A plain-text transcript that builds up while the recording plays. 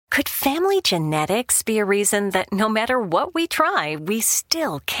Could family genetics be a reason that no matter what we try, we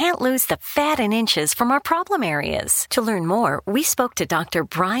still can't lose the fat and inches from our problem areas? To learn more, we spoke to Dr.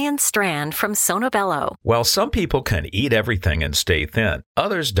 Brian Strand from Sonobello. While some people can eat everything and stay thin,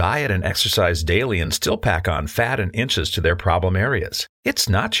 others diet and exercise daily and still pack on fat and inches to their problem areas. It's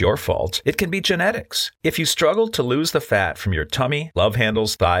not your fault. It can be genetics. If you struggle to lose the fat from your tummy, love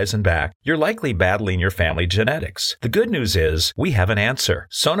handles, thighs, and back, you're likely battling your family genetics. The good news is we have an answer.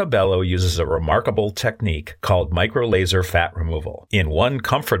 Sonobello uses a remarkable technique called microlaser fat removal. In one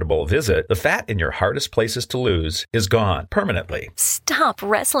comfortable visit, the fat in your hardest places to lose is gone permanently. Stop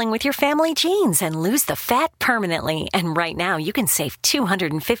wrestling with your family genes and lose the fat permanently. And right now, you can save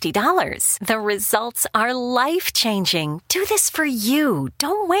 $250. The results are life-changing. Do this for you.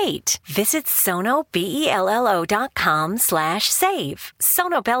 Don't wait. Visit sonobello.com/save.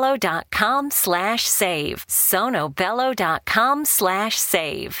 sonobello.com/save.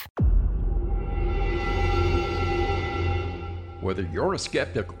 sonobello.com/save. Whether you're a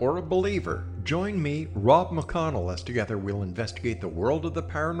skeptic or a believer, join me, Rob McConnell, as together we'll investigate the world of the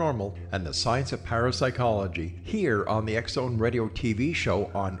paranormal and the science of parapsychology here on the X-Zone Radio TV show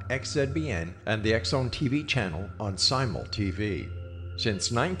on XZBN and the X-Zone TV channel on Simul TV.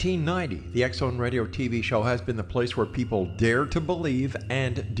 Since 1990, the X-Zone Radio TV show has been the place where people dare to believe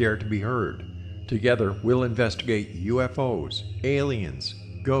and dare to be heard. Together, we'll investigate UFOs, aliens,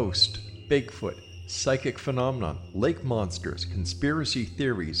 ghosts, Bigfoot, psychic phenomena, lake monsters, conspiracy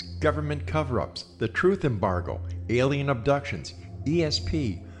theories, government cover-ups, the truth embargo, alien abductions,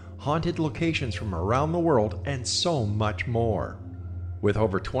 ESP, haunted locations from around the world, and so much more. With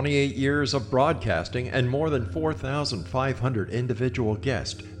over 28 years of broadcasting and more than 4,500 individual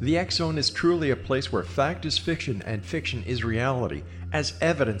guests, the X-Zone is truly a place where fact is fiction and fiction is reality, as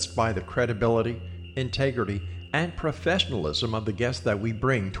evidenced by the credibility, integrity, and professionalism of the guests that we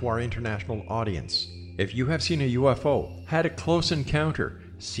bring to our international audience. If you have seen a UFO, had a close encounter,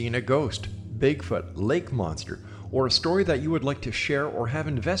 seen a ghost, Bigfoot, lake monster, or a story that you would like to share or have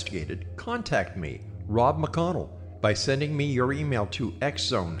investigated, contact me, Rob McConnell, by sending me your email to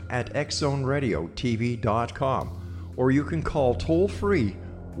xzone@xzoneradiotv.com, or you can call toll-free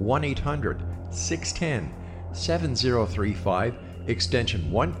 1-800-610-7035,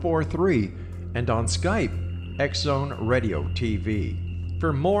 extension 143, and on Skype, X-Zone Radio TV.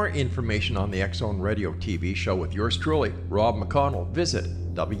 For more information on the X-Zone Radio TV show with yours truly, Rob McConnell, visit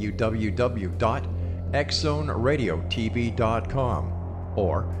www.xzoneradiotv.com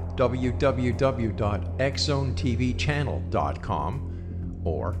or www.xzonetvchannel.com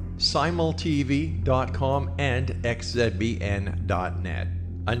or simultv.com and xzbn.net.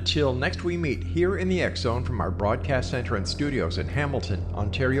 Until next we meet here in the X-Zone from our broadcast center and studios in Hamilton,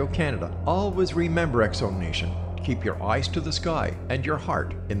 Ontario, Canada, always remember, X-Zone Nation, keep your eyes to the sky and your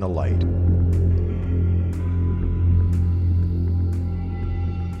heart in the light.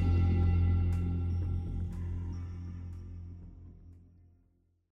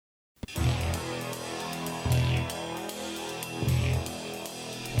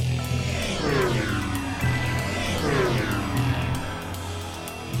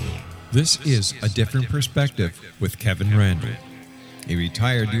 This is A Different Perspective with Kevin Randle. A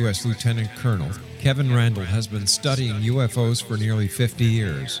retired U.S. Lieutenant Colonel, Kevin Randle has been studying UFOs for nearly 50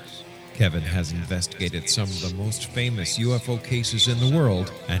 years. Kevin has investigated some of the most famous UFO cases in the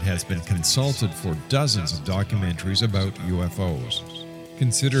world and has been consulted for dozens of documentaries about UFOs.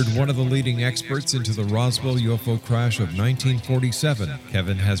 Considered one of the leading experts into the Roswell UFO crash of 1947,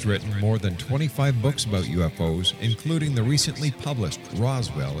 Kevin has written more than 25 books about UFOs, including the recently published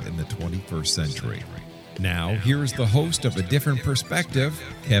Roswell in the 21st Century. Now, here's the host of A Different Perspective,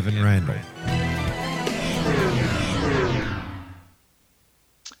 Kevin Randle.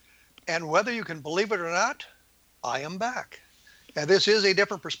 And whether you can believe it or not, I am back. Now, this is A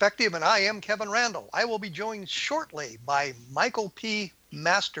Different Perspective, and I am Kevin Randle. I will be joined shortly by Michael P.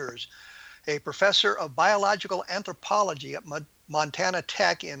 Masters, a professor of biological anthropology at Montana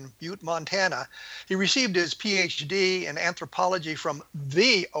Tech in Butte, Montana. He received his Ph.D. in anthropology from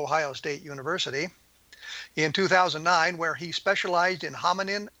The Ohio State University in 2009, where he specialized in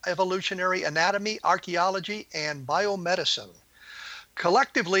hominin, evolutionary anatomy, archaeology, and biomedicine.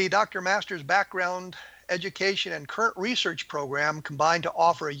 Collectively, Dr. Masters' background, education, and current research program combine to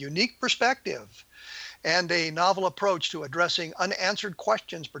offer a unique perspective and a novel approach to addressing unanswered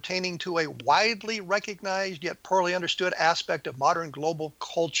questions pertaining to a widely recognized yet poorly understood aspect of modern global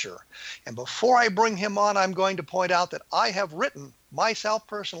culture. And before I bring him on, I'm going to point out that I have written, myself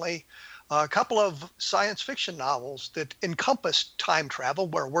personally, a couple of science fiction novels that encompass time travel,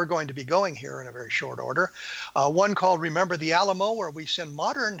 where we're going to be going here in a very short order. One called Remember the Alamo, where we send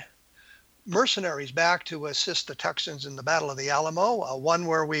modern mercenaries back to assist the Texans in the Battle of the Alamo. One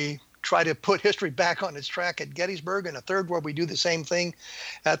where we try to put history back on its track at Gettysburg, and a third where we do the same thing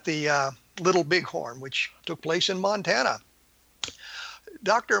at the Little Bighorn, which took place in Montana.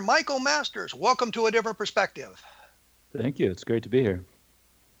 Dr. Michael Masters, welcome to A Different Perspective. Thank you. It's great to be here.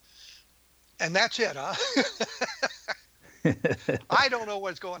 And that's it, huh? I don't know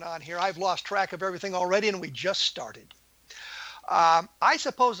what's going on here. I've lost track of everything already, and we just started. I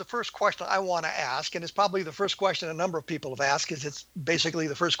suppose the first question I want to ask, and it's probably the first question a number of people have asked, because it's basically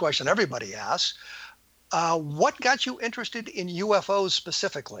the first question everybody asks, what got you interested in UFOs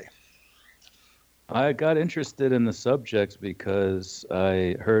specifically? I got interested in the subject because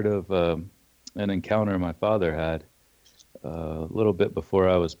I heard of an encounter my father had a little bit before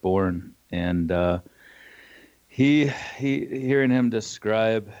I was born, and hearing him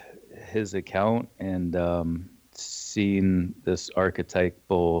describe his account and seeing this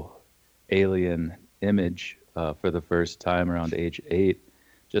archetypal alien image for the first time around age 8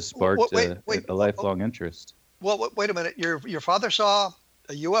 just sparked a lifelong interest. Well, wait a minute. Your father saw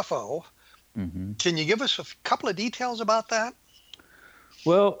a UFO. Mm-hmm. Can you give us a couple of details about that?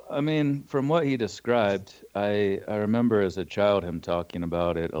 Well, I mean, from what he described, I remember as a child him talking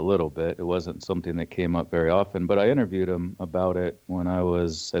about it a little bit. It wasn't something that came up very often, but I interviewed him about it when I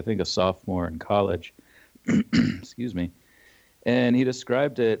was, I think, a sophomore in college. Excuse me. And he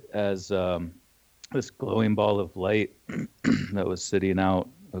described it as this glowing ball of light that was sitting out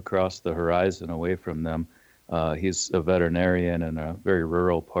across the horizon away from them. He's a veterinarian in a very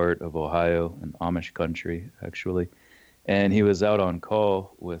rural part of Ohio, in Amish country, actually. And he was out on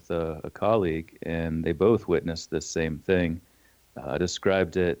call with a colleague, and they both witnessed this same thing.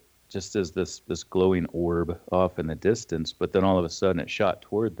 Described it just as this glowing orb off in the distance, but then all of a sudden it shot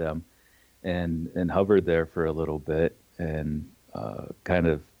toward them and hovered there for a little bit and kind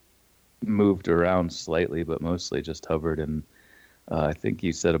of moved around slightly, but mostly just hovered and I think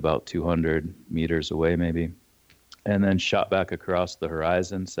you said about 200 meters away maybe, and then shot back across the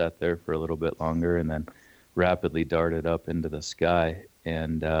horizon, sat there for a little bit longer, and then rapidly darted up into the sky.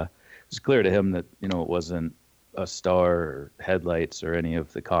 And it was clear to him that, it wasn't a star or headlights or any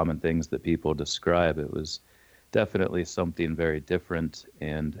of the common things that people describe. It was definitely something very different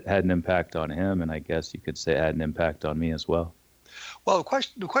and had an impact on him, and I guess you could say had an impact on me as well. Well,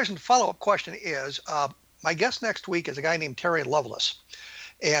 the follow-up question is, my guest next week is a guy named Terry Lovelace,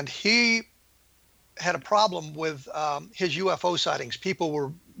 and he had a problem with his UFO sightings.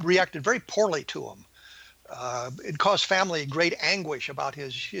 People reacted very poorly to him. It caused family great anguish about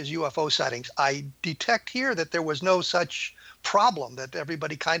his UFO sightings. I detect here that there was no such problem, that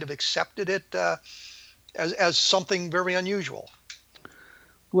everybody kind of accepted it as something very unusual.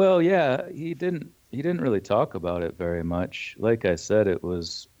 Well, yeah, he didn't really talk about it very much. Like I said, it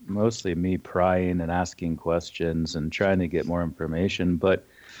was mostly me prying and asking questions and trying to get more information. But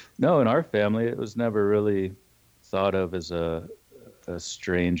no, in our family, it was never really thought of as a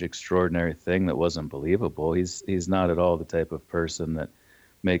strange, extraordinary thing that wasn't believable. He's not at all the type of person that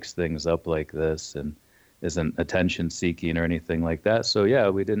makes things up like this and isn't attention seeking or anything like that. So yeah,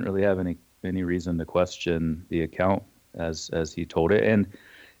 we didn't really have any reason to question the account as he told it. And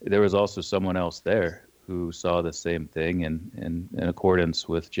there was also someone else there who saw the same thing, and in accordance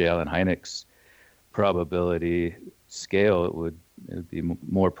with J. Allen Hynek's probability scale, it would be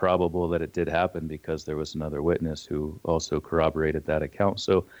more probable that it did happen because there was another witness who also corroborated that account.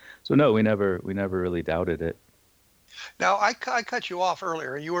 So no, we never really doubted it. Now, I cut you off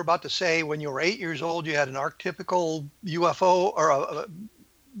earlier. You were about to say when you were 8 years old, you had an archetypical UFO or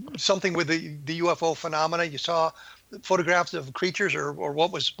something with the UFO phenomena. You saw photographs of creatures, or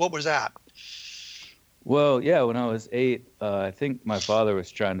what was that? Well, yeah, when I was 8, I think my father was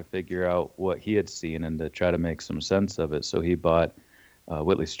trying to figure out what he had seen and to try to make some sense of it. So he bought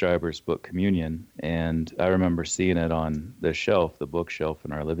Whitley Strieber's book Communion, and I remember seeing it on the shelf, the bookshelf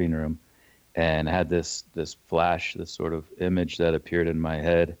in our living room, and had this flash, this sort of image that appeared in my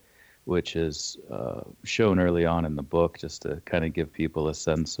head, which is shown early on in the book just to kind of give people a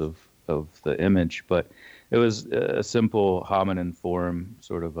sense of the image. But it was a simple hominin form,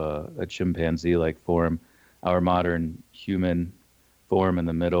 sort of a chimpanzee-like form, our modern human form in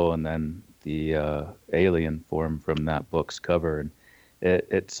the middle, and then the alien form from that book's cover. And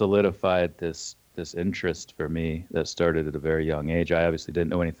it solidified this interest for me that started at a very young age. I obviously didn't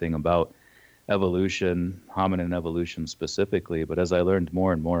know anything about evolution, hominin evolution specifically, but as I learned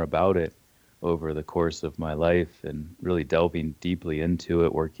more and more about it over the course of my life and really delving deeply into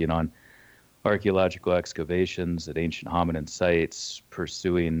it, working on archaeological excavations at ancient hominin sites,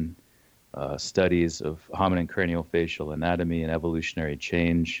 pursuing studies of hominin craniofacial anatomy and evolutionary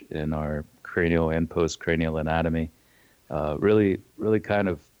change in our cranial and postcranial anatomy. Really kind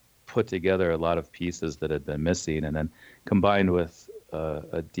of put together a lot of pieces that had been missing, and then combined with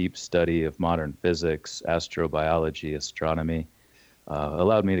a deep study of modern physics, astrobiology, astronomy,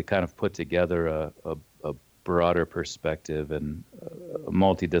 allowed me to kind of put together a broader perspective and a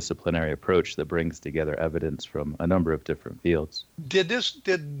multidisciplinary approach that brings together evidence from a number of different fields. Did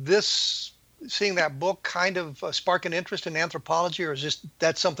this seeing that book kind of spark an interest in anthropology, or is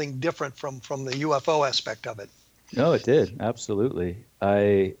that something different from the UFO aspect of it? No, it did. Absolutely.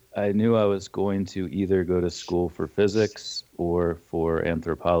 I knew I was going to either go to school for physics or for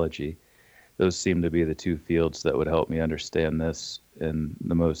anthropology. Those seemed to be the two fields that would help me understand this in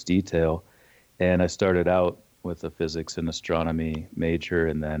the most detail. And I started out with a physics and astronomy major,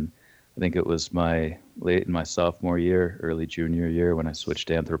 and then I think it was late in my sophomore year, early junior year, when I switched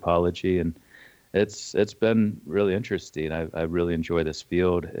to anthropology. And it's been really interesting. I really enjoy this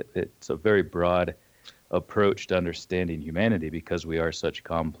field. It's a very broad approach to understanding humanity because we are such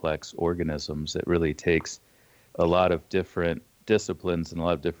complex organisms. It really takes a lot of different disciplines and a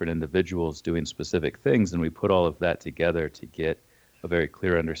lot of different individuals doing specific things, and we put all of that together to get a very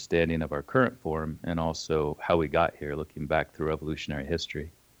clear understanding of our current form and also how we got here, looking back through evolutionary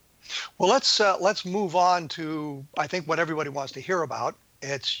history. Well, let's move on to, I think, what everybody wants to hear about.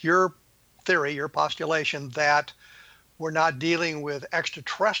 It's your theory, your postulation that we're not dealing with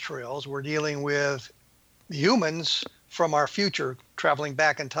extraterrestrials, we're dealing with humans from our future traveling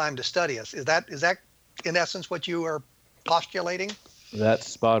back in time to study us. Is that in essence what you are postulating? That's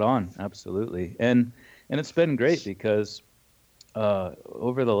spot on, absolutely. And it's been great because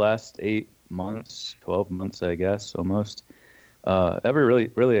over the last 8 months, 12 months, I guess, almost,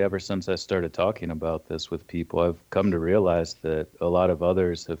 ever since I started talking about this with people, I've come to realize that a lot of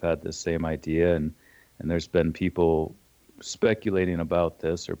others have had the same idea, and there's been people speculating about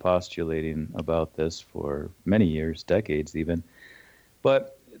this or postulating about this for many years, decades even.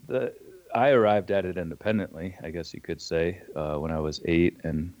 But I arrived at it independently, I guess you could say, when I was 8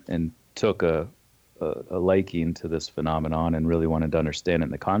 and took a liking to this phenomenon and really wanted to understand it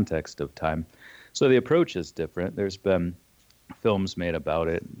in the context of time. So the approach is different. There's been films made about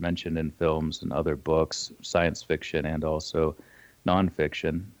it, mentioned in films and other books, science fiction and also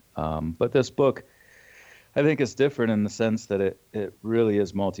nonfiction. But this book, I think, is different in the sense that it really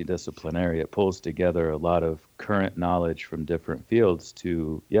is multidisciplinary. It pulls together a lot of current knowledge from different fields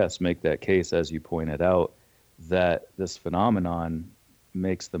to, yes, make that case, as you pointed out, that this phenomenon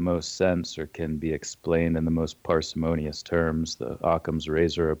makes the most sense or can be explained in the most parsimonious terms, the Occam's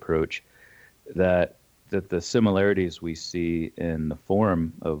razor approach, that the similarities we see in the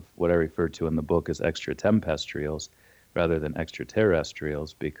form of what I refer to in the book as extratempestrials rather than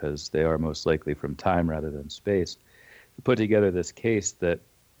extraterrestrials, because they are most likely from time rather than space, to put together this case that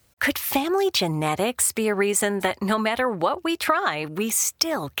Could family genetics be a reason that no matter what we try, we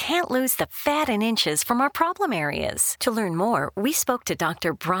still can't lose the fat and inches from our problem areas? To learn more, we spoke to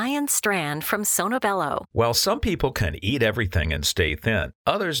Dr. Brian Strand from Sonobello. While some people can eat everything and stay thin,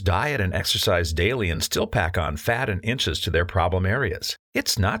 others diet and exercise daily and still pack on fat and inches to their problem areas.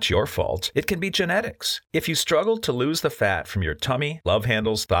 It's not your fault. It can be genetics. If you struggle to lose the fat from your tummy, love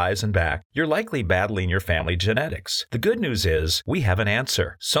handles, thighs, and back, you're likely battling your family genetics. The good news is we have an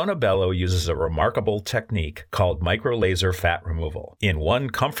answer. Sonobello uses a remarkable technique called microlaser fat removal. In one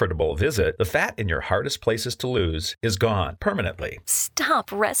comfortable visit, the fat in your hardest places to lose is gone permanently. Stop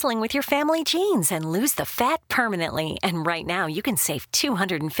wrestling with your family genes and lose the fat permanently. And right now, you can save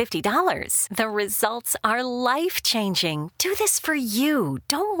 $250. The results are life-changing. Do this for you.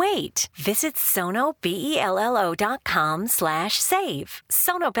 Don't wait. Visit sonobello.com/save.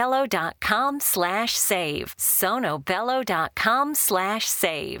 sonobello.com/save.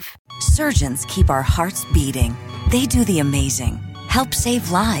 sonobello.com/save. Surgeons keep our hearts beating. They do the amazing. Help save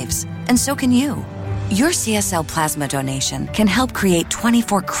lives. And so can you. Your CSL plasma donation can help create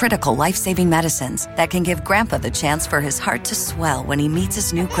 24 critical life-saving medicines that can give Grandpa the chance for his heart to swell when he meets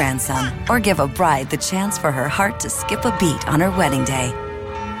his new grandson, or give a bride the chance for her heart to skip a beat on her wedding day.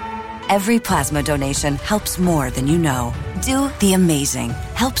 Every plasma donation helps more than you know. Do the amazing.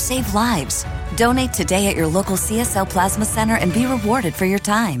 Help save lives. Donate today at your local CSL Plasma Center and be rewarded for your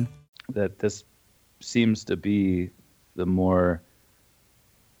time. That this seems to be the more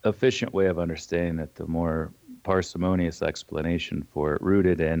efficient way of understanding it, the more parsimonious explanation for it,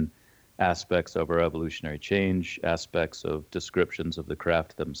 rooted in aspects of our evolutionary change, aspects of descriptions of the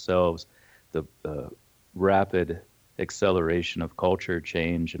craft themselves, the rapid acceleration of culture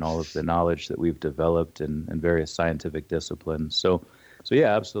change and all of the knowledge that we've developed in various scientific disciplines. So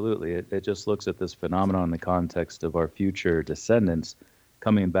yeah, absolutely. It just looks at this phenomenon in the context of our future descendants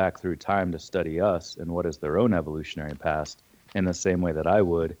coming back through time to study us and what is their own evolutionary past, in the same way that I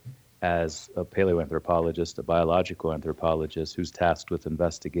would as a paleoanthropologist, a biological anthropologist who's tasked with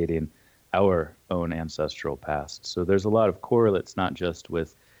investigating our own ancestral past. So there's a lot of correlates, not just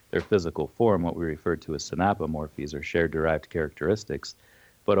with their physical form, what we refer to as synapomorphies or shared derived characteristics,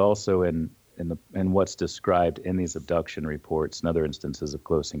 but also in what's described in these abduction reports and other instances of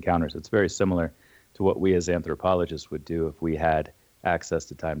close encounters. It's very similar to what we as anthropologists would do if we had access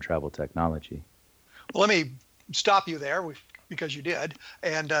to time travel technology. Well, let me stop you there because you did,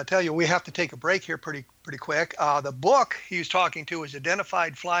 and tell you we have to take a break here pretty quick. The book he's talking to is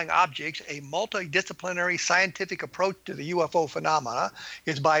Identified Flying Objects, a Multidisciplinary Scientific Approach to the UFO Phenomena.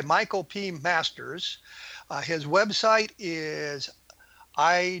 It's by Michael P. Masters. His website is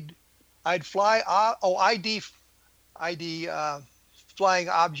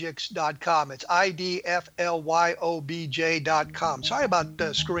flyingobjects.com. It's idflyobj.com. Sorry about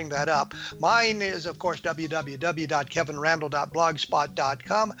screwing that up. Mine is, of course,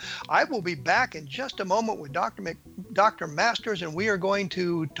 www.kevinrandle.blogspot.com. I will be back in just a moment with Dr. Masters, and we are going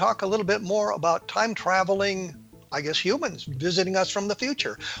to talk a little bit more about time traveling, I guess, humans visiting us from the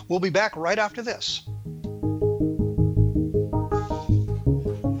future. We'll be back right after this.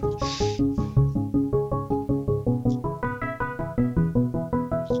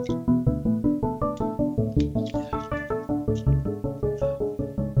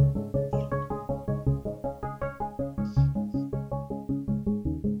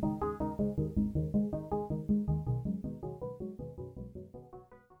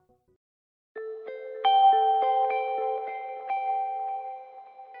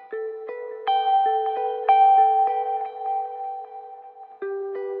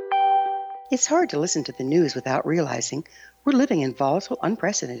 It's hard to listen to the news without realizing we're living in volatile,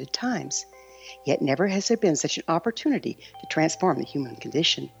 unprecedented times. Yet never has there been such an opportunity to transform the human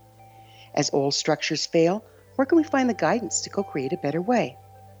condition. As old structures fail, where can we find the guidance to co-create a better way?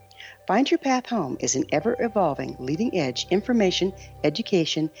 Find Your Path Home is an ever-evolving, leading-edge information,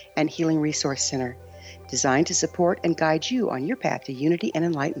 education, and healing resource center designed to support and guide you on your path to unity and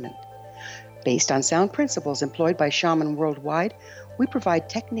enlightenment. Based on sound principles employed by shaman worldwide, we provide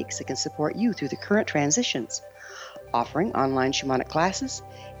techniques that can support you through the current transitions, offering online shamanic classes,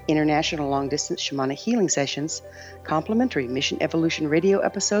 international long-distance shamanic healing sessions, complimentary Mission Evolution radio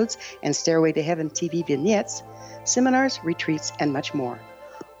episodes and Stairway to Heaven TV vignettes, seminars, retreats, and much more.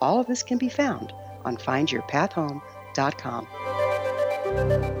 All of this can be found on findyourpathhome.com.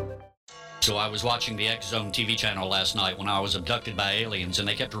 So I was watching the X Zone TV channel last night when I was abducted by aliens, and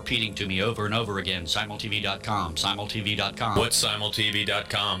they kept repeating to me over and over again, simultv.com, simultv.com. What's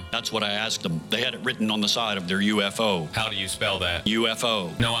simultv.com? That's what I asked them. They had it written on the side of their UFO. How do you spell that?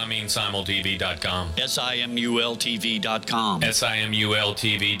 UFO. No, I mean simultv.com. simultv.com.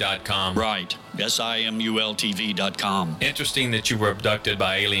 simultv.com. Right. simultv.com. Interesting that you were abducted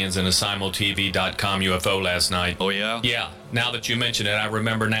by aliens in a simultv.com UFO last night. Oh, yeah? Yeah. Now that you mention it, I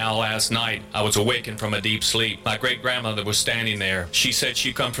remember now last night I was awakened from a deep sleep. My great-grandmother was standing there. She said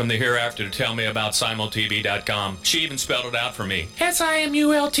she'd come from the hereafter to tell me about simultv.com. She even spelled it out for me.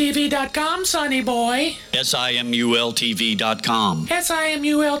 simultv.com, sonny boy. simultv.com.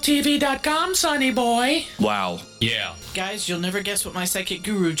 simultv.com, sonny boy. Wow. Yeah. Guys, you'll never guess what my psychic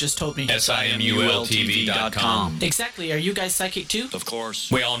guru just told me. simultv.com. Exactly. Are you guys psychic too? Of course.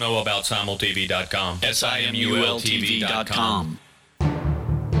 We all know about simultv.com. simultv.com.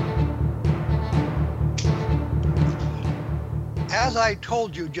 As I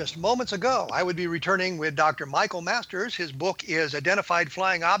told you just moments ago, I would be returning with Dr. Michael Masters. His book is Identified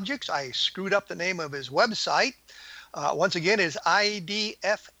Flying Objects. I screwed up the name of his website. Once again, it's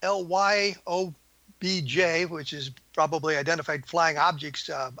idflyobj, which is probably Identified Flying Objects,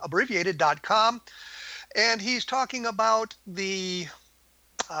 abbreviated.com. And he's talking about the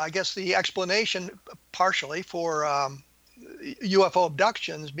explanation partially for UFO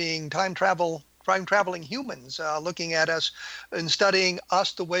abductions being time traveling humans, looking at us and studying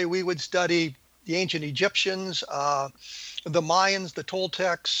us the way we would study the ancient Egyptians, the Mayans, the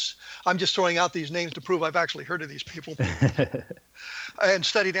Toltecs. I'm just throwing out these names to prove I've actually heard of these people and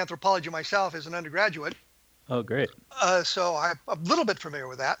studied anthropology myself as an undergraduate. Oh, great. So I'm a little bit familiar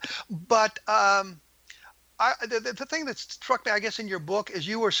with that. But the thing that struck me, I guess, in your book is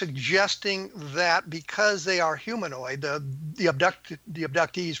you were suggesting that because they are humanoid, the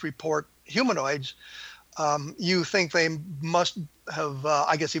abductees report humanoids, you think they must have,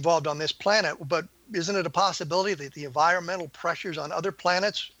 evolved on this planet. But isn't it a possibility that the environmental pressures on other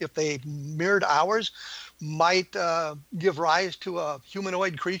planets, if they mirrored ours, might give rise to a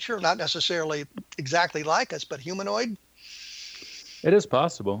humanoid creature, not necessarily exactly like us, but humanoid? It is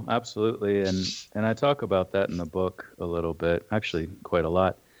possible, absolutely, and I talk about that in the book a little bit, actually quite a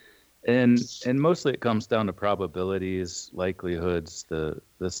lot. And mostly it comes down to probabilities, likelihoods, the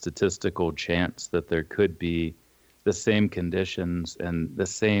statistical chance that there could be the same conditions and the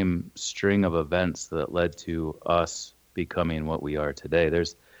same string of events that led to us becoming what we are today.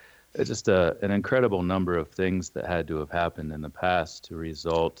 There's just an incredible number of things that had to have happened in the past to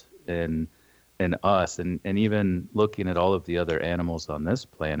result in us. And even looking at all of the other animals on this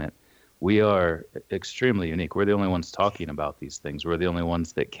planet, we are extremely unique. We're the only ones talking about these things. We're the only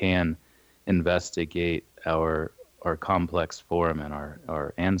ones that can investigate our complex form and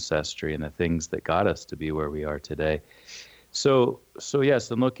our ancestry and the things that got us to be where we are today. So yes,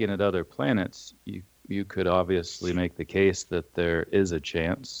 in looking at other planets, you could obviously make the case that there is a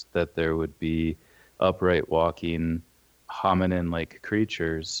chance that there would be upright walking hominin-like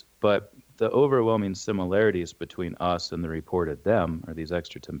creatures, but the overwhelming similarities between us and the reported them, or these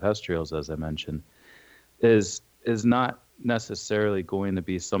extraterrestrials, as I mentioned, is not necessarily going to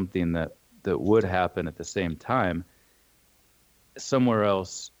be something that would happen at the same time somewhere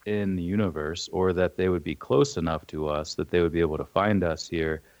else in the universe, or that they would be close enough to us that they would be able to find us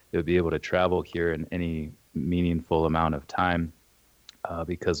here. They would be able to travel here in any meaningful amount of time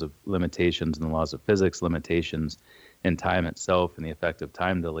because of limitations in the laws of physics, limitations in time itself, and the effect of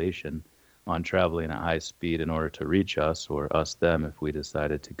time dilation on traveling at high speed in order to reach us, or us them if we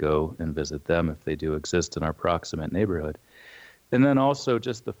decided to go and visit them if they do exist in our proximate neighborhood. And then also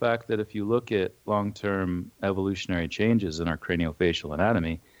just the fact that if you look at long-term evolutionary changes in our craniofacial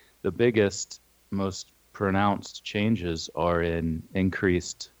anatomy, the biggest, most pronounced changes are in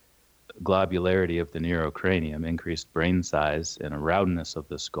increased globularity of the neurocranium, increased brain size and a roundness of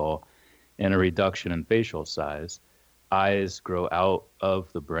the skull, and a reduction in facial size. Eyes grow out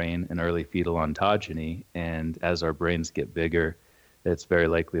of the brain in early fetal ontogeny, and as our brains get bigger, it's very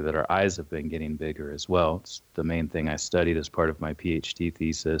likely that our eyes have been getting bigger as well. It's the main thing I studied as part of my Ph.D.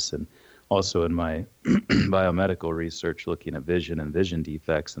 thesis, and also in my biomedical research looking at vision and vision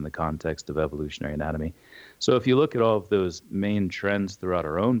defects in the context of evolutionary anatomy. So if you look at all of those main trends throughout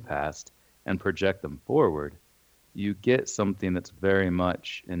our own past and project them forward, you get something that's very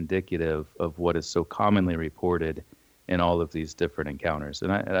much indicative of what is so commonly reported in all of these different encounters.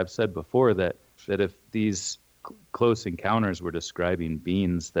 And I've said before that if these close encounters were describing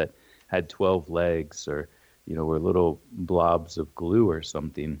beings that had 12 legs, or were little blobs of glue or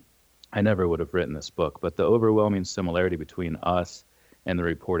something, I never would have written this book. But the overwhelming similarity between us and the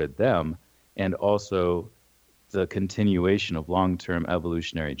reported them, and also the continuation of long-term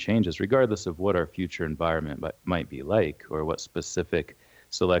evolutionary changes, regardless of what our future environment might be like, or what specific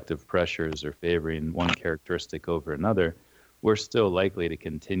selective pressures are favoring one characteristic over another, we're still likely to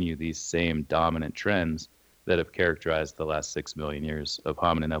continue these same dominant trends that have characterized the last 6 million years of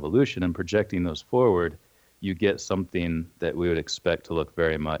hominin evolution. And projecting those forward, you get something that we would expect to look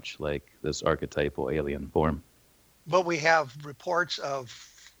very much like this archetypal alien form. But we have reports of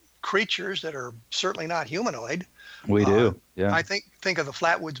creatures that are certainly not humanoid. We do, yeah. I think of the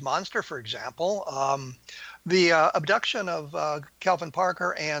Flatwoods Monster, for example. The abduction of Calvin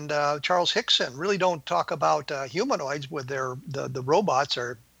Parker and Charles Hickson really don't talk about humanoids with the robots,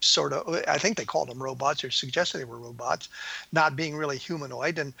 or sort of, I think they called them robots, or suggested they were robots, not being really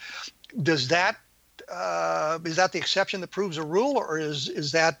humanoid. And does that is that the exception that proves a rule, or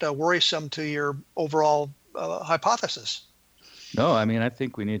is that worrisome to your overall hypothesis? No, I mean, I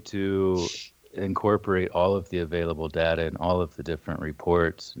think we need to incorporate all of the available data and all of the different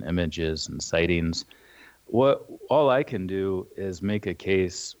reports and images and sightings. All I can do is make a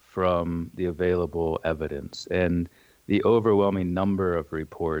case from the available evidence, and the overwhelming number of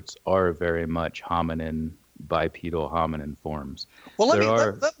reports are very much bipedal hominin forms. Well,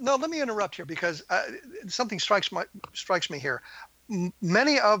 let me interrupt here, because something strikes me here.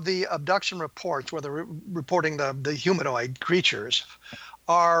 Many of the abduction reports, where they're reporting the humanoid creatures,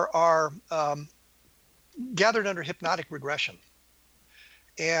 are gathered under hypnotic regression.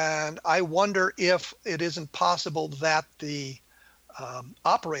 And I wonder if it isn't possible that the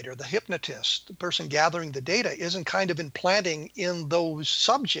operator, the hypnotist, the person gathering the data, isn't kind of implanting in those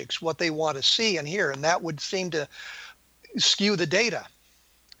subjects what they want to see and hear, and that would seem to skew the data.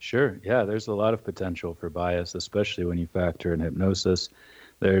 Sure. Yeah, there's a lot of potential for bias, especially when you factor in hypnosis.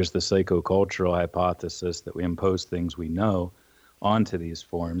 There's the psychocultural hypothesis that we impose things we know onto these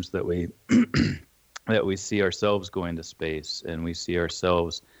forms, that we that we see ourselves going to space, and we see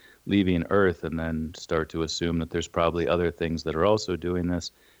ourselves leaving Earth and then start to assume that there's probably other things that are also doing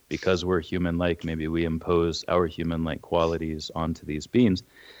this. Because we're human-like, maybe we impose our human-like qualities onto these beings.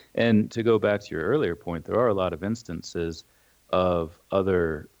 And to go back to your earlier point, there are a lot of instances of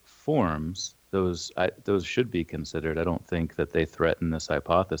other forms. Those should be considered. I don't think that they threaten this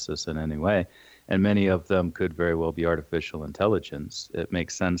hypothesis in any way. And many of them could very well be artificial intelligence. It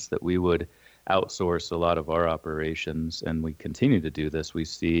makes sense that we would outsource a lot of our operations, and we continue to do this. We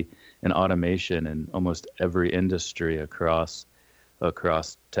see an automation in almost every industry across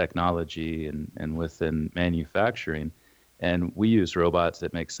technology and within manufacturing. And we use robots.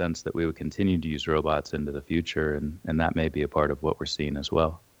 It makes sense that we would continue to use robots into the future, and that may be a part of what we're seeing as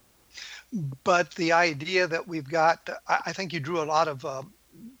well. But the idea that we've got, I think you drew a lot of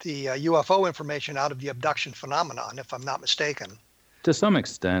the UFO information out of the abduction phenomenon, if I'm not mistaken. To some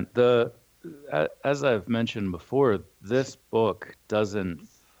extent. As I've mentioned before, this book doesn't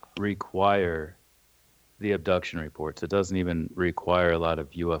require the abduction reports. It doesn't even require a lot of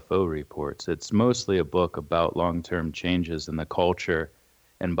UFO reports. It's mostly a book about long-term changes in the culture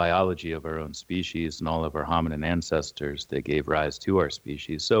and biology of our own species and all of our hominin ancestors that gave rise to our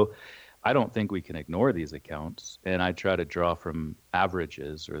species. So I don't think we can ignore these accounts, and I try to draw from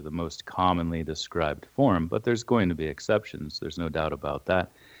averages or the most commonly described form, but there's going to be exceptions. There's no doubt about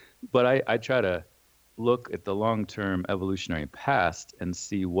that. But I try to look at the long-term evolutionary past and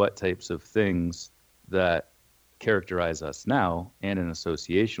see what types of things that characterize us now and in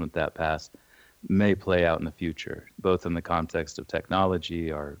association with that past may play out in the future, both in the context of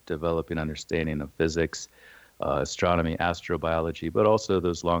technology, our developing understanding of physics, astronomy, astrobiology, but also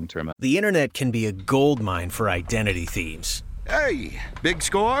those long-term. The internet can be a goldmine for identity thieves. Hey, big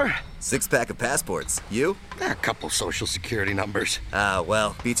score? 6-pack of passports. You? A couple social security numbers. Ah,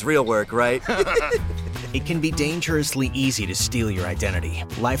 well, beats real work, right? It can be dangerously easy to steal your identity.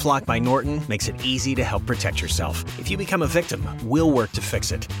 LifeLock by Norton makes it easy to help protect yourself. If you become a victim, we'll work to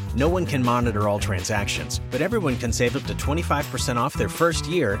fix it. No one can monitor all transactions, but everyone can save up to 25% off their first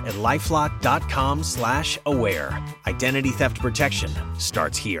year at LifeLock.com/aware. Identity theft protection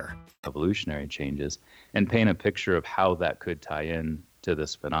starts here. Evolutionary changes and paint a picture of how that could tie in to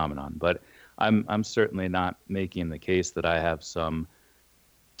this phenomenon. But I'm certainly not making the case that I have some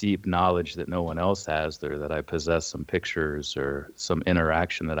deep knowledge that no one else has, or that I possess some pictures or some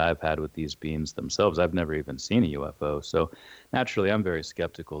interaction that I've had with these beings themselves. I've never even seen a UFO. So naturally, I'm very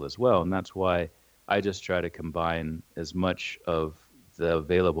skeptical as well. And that's why I just try to combine as much of the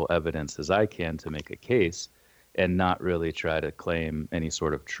available evidence as I can to make a case, and not really try to claim any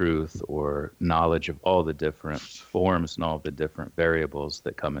sort of truth or knowledge of all the different forms and all of the different variables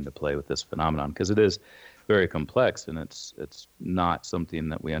that come into play with this phenomenon, because it is very complex, and it's not something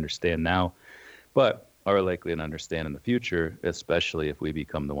that we understand now, but are likely to understand in the future, especially if we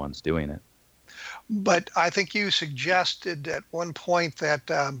become the ones doing it. But I think you suggested at one point that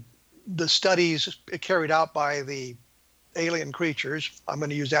the studies carried out by the alien creatures, I'm going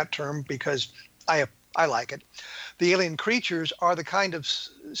to use that term because I like it. The alien creatures are the kind of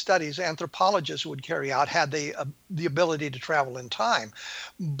studies anthropologists would carry out had they the ability to travel in time.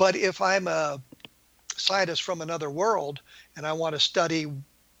 But if I'm a scientist from another world and I want to study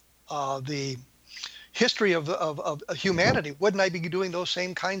the history of humanity, wouldn't I be doing those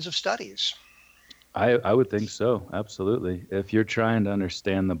same kinds of studies? I would think so, absolutely. If you're trying to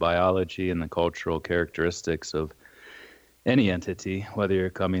understand the biology and the cultural characteristics of any entity, whether you're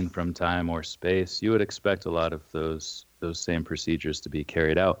coming from time or space, you would expect a lot of those same procedures to be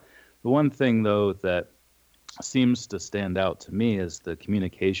carried out. The one thing, though, that seems to stand out to me is the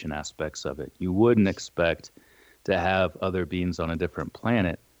communication aspects of it. You wouldn't expect to have other beings on a different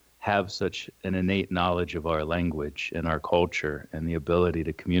planet have such an innate knowledge of our language and our culture and the ability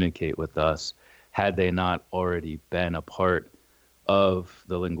to communicate with us had they not already been a part of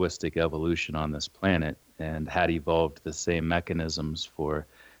the linguistic evolution on this planet and had evolved the same mechanisms for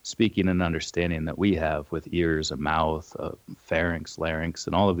speaking and understanding that we have, with ears, a mouth, pharynx, larynx,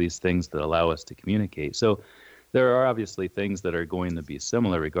 and all of these things that allow us to communicate. So there are obviously things that are going to be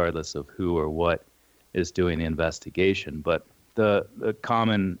similar regardless of who or what is doing the investigation. But the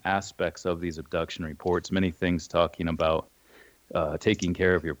common aspects of these abduction reports, many things talking about taking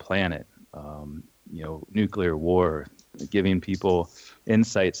care of your planet, nuclear war, giving people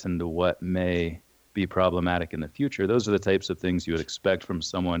insights into what may be problematic in the future. Those are the types of things you would expect from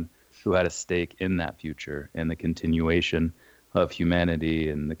someone who had a stake in that future and the continuation of humanity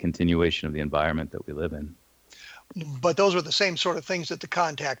and the continuation of the environment that we live in. But those were the same sort of things that the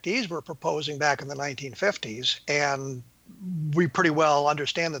contactees were proposing back in the 1950s, and we pretty well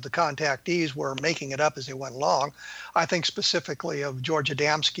understand that the contactees were making it up as they went along. I think specifically of George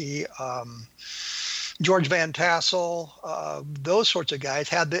Adamski, George Van Tassel, those sorts of guys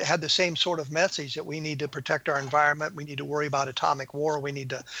had the same sort of message that we need to protect our environment, we need to worry about atomic war, we need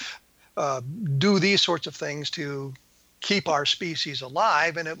to do these sorts of things to keep our species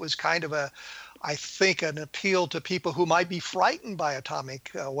alive. And it was kind of I think, an appeal to people who might be frightened by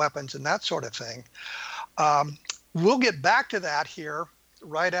atomic weapons and that sort of thing. We'll get back to that here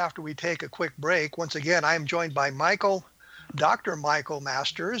right after we take a quick break. Once again, I am joined by Dr. Michael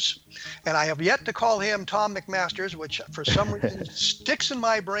Masters, and I have yet to call him Tom McMasters, which for some reason sticks in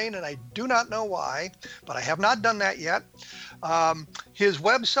my brain, and I do not know why, but I have not done that yet. His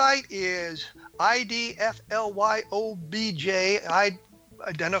website is IDFLYOBJ,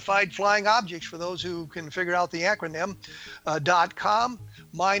 Identified Flying Objects, for those who can figure out the acronym, .com.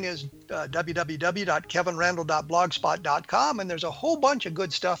 Mine is www.kevinrandle.blogspot.com, and there's a whole bunch of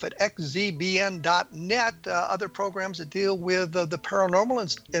good stuff at xzbn.net, other programs that deal with the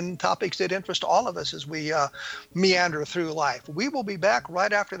paranormal and topics that interest all of us as we meander through life. We will be back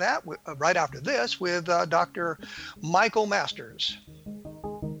right after this with Dr. Michael Masters.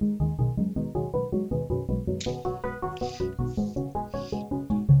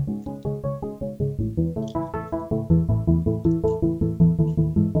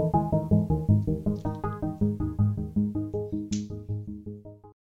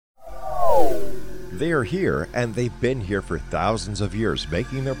 They are here, and they've been here for thousands of years,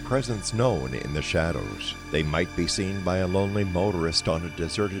 making their presence known in the shadows. They might be seen by a lonely motorist on a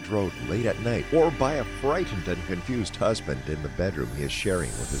deserted road late at night, or by a frightened and confused husband in the bedroom he is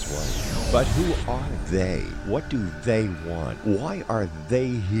sharing with his wife. But who are they? What do they want? Why are they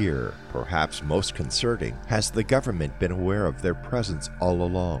here? Perhaps most concerning, has the government been aware of their presence all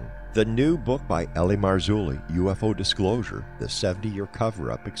along? The new book by Ellie Marzulli, UFO Disclosure, the 70-year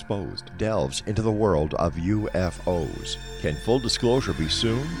cover-up exposed, delves into the world of UFOs. Can full disclosure be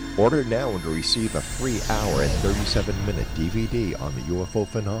soon? Order now and receive a free hour and 37-minute DVD on the UFO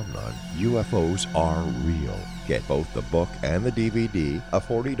phenomenon. UFOs are real. Get both the book and the DVD, a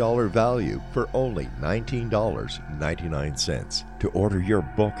 $40 value, for only $19.99. To order your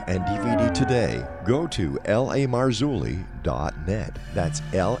book and DVD today, go to lamarzulli.net. That's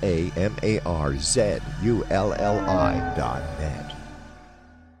LAMARZULLI.net.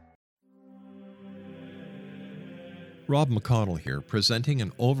 Rob McConnell here, presenting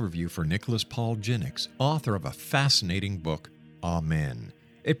an overview for Nicholas Paul Jennings, author of a fascinating book, Amen.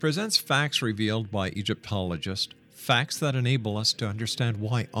 It presents facts revealed by Egyptologists, facts that enable us to understand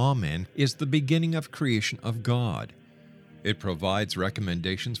why Amen is the beginning of creation of God. It provides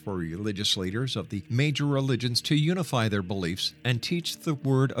recommendations for religious leaders of the major religions to unify their beliefs and teach the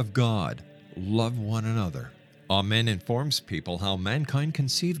Word of God. Love one another. Amen informs people how mankind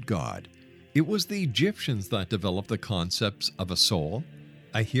conceived God. It was the Egyptians that developed the concepts of a soul,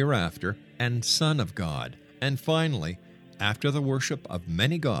 a hereafter, and Son of God. And finally, after the worship of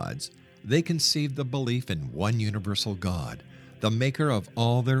many gods, they conceived the belief in one universal God, the maker of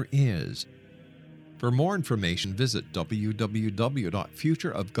all there is. For more information, visit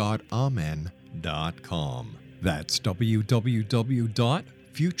www.futureofgodamen.com. That's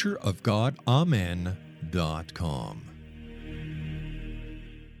www.futureofgodamen.com.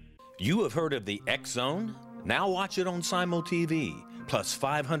 You have heard of the X Zone? Now watch it on Simul TV, plus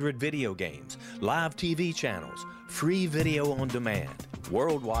 500 video games, live TV channels, free video on demand,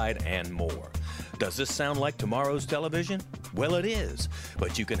 worldwide, and more. Does this sound like tomorrow's television? Well, it is,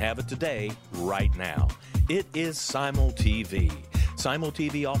 but you can have it today, right now. It is Simul TV. Simul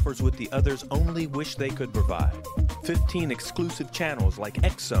TV offers what the others only wish they could provide. 15 exclusive channels like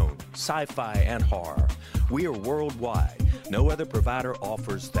X Zone, sci-fi, and horror. We are worldwide. No other provider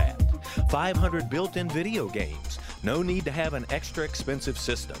offers that. 500 built-in video games. No need to have an extra expensive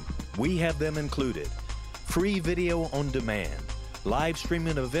system. We have them included. Free video on demand. Live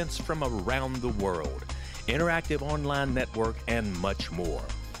streaming events from around the world. Interactive online network, and much more.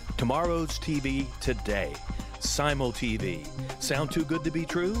 Tomorrow's TV today. Simul TV. Sound too good to be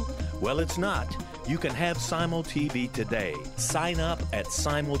true? Well, it's not. You can have Simul TV today. Sign up at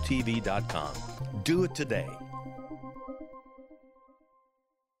simultv.com. Do it today.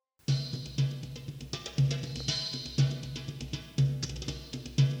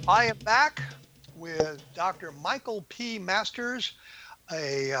 I am back with Dr. Michael P. Masters,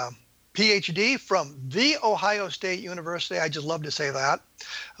 a Ph.D. from The Ohio State University, I just love to say that,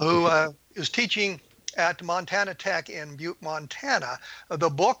 who is teaching at Montana Tech in Butte, Montana. The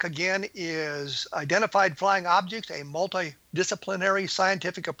book, again, is Identified Flying Objects, a Multidisciplinary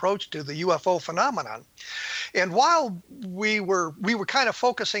Scientific Approach to the UFO Phenomenon. And while we were kind of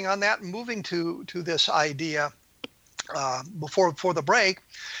focusing on that and moving to this idea before the break,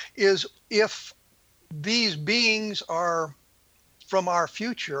 is if these beings are from our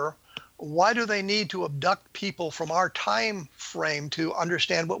future, why do they need to abduct people from our time frame to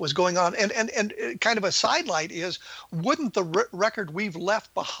understand what was going on? And kind of a sidelight is, wouldn't the record we've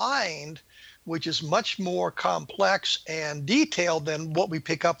left behind, which is much more complex and detailed than what we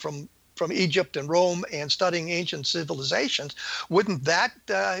pick up from Egypt and Rome and studying ancient civilizations, wouldn't that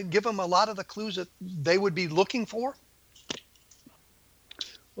give them a lot of the clues that they would be looking for?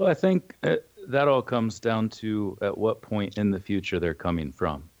 Well, I think that all comes down to at what point in the future they're coming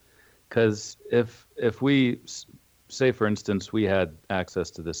from. Because if we, say for instance, we had access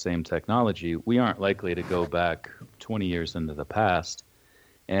to the same technology, we aren't likely to go back 20 years into the past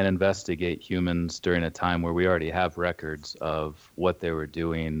and investigate humans during a time where we already have records of what they were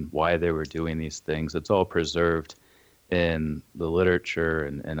doing, why they were doing these things. It's all preserved in the literature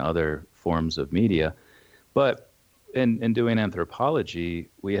and other forms of media. But in doing anthropology,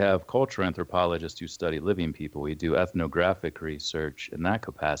 we have cultural anthropologists who study living people. We do ethnographic research in that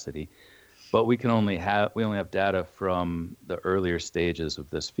capacity, but we only have data from the earlier stages of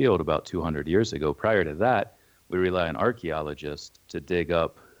this field about 200 years ago. Prior to that, we rely on archaeologists to dig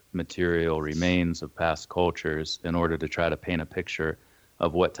up material remains of past cultures in order to try to paint a picture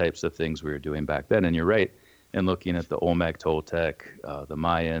of what types of things we were doing back then. And you're right, in looking at the Olmec Toltec, the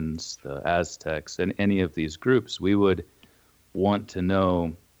Mayans, the Aztecs, and any of these groups, we would want to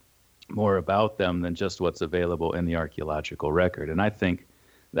know more about them than just what's available in the archaeological record. And I think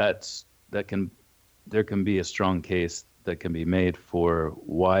there can be a strong case that can be made for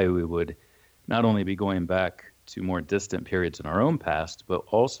why we would not only be going back to more distant periods in our own past, but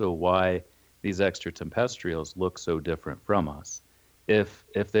also why these extraterrestrials look so different from us. If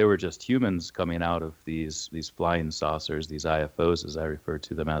they were just humans coming out of these flying saucers, these IFOs, as I refer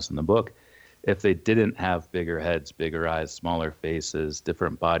to them as in the book, if they didn't have bigger heads, bigger eyes, smaller faces,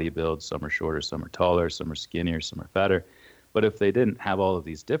 different body builds, some are shorter, some are taller, some are skinnier, some are fatter, but if they didn't have all of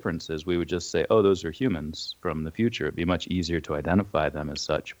these differences, we would just say, oh, those are humans from the future. It'd be much easier to identify them as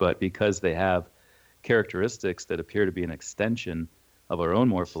such. But because they have characteristics that appear to be an extension of our own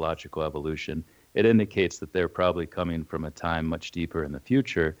morphological evolution, it indicates that they're probably coming from a time much deeper in the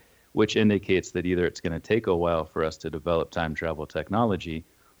future, which indicates that either it's going to take a while for us to develop time travel technology,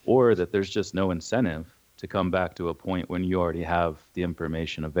 or that there's just no incentive to come back to a point when you already have the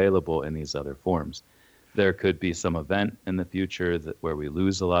information available in these other forms. There could be some event in the future where we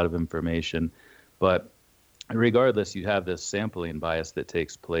lose a lot of information, but regardless, you have this sampling bias that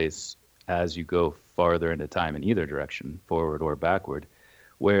takes place as you go farther into time in either direction, forward or backward,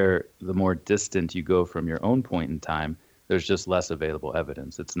 where the more distant you go from your own point in time, there's just less available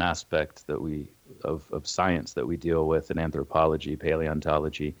evidence. It's an aspect that of science that we deal with in anthropology,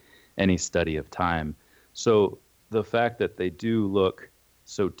 paleontology, any study of time. So the fact that they do look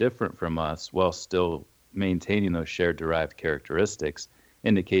so different from us while still maintaining those shared derived characteristics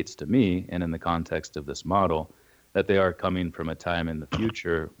indicates to me, and in the context of this model, that they are coming from a time in the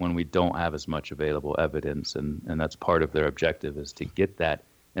future when we don't have as much available evidence, and that's part of their objective, is to get that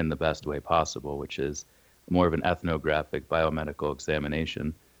in the best way possible, which is more of an ethnographic biomedical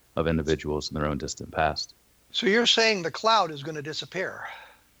examination of individuals in their own distant past. So you're saying the cloud is going to disappear?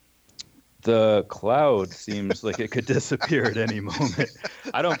 The cloud seems like it could disappear at any moment.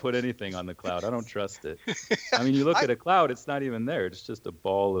 I don't put anything on the cloud. I don't trust it. I mean, you look at a cloud, it's not even there. It's just a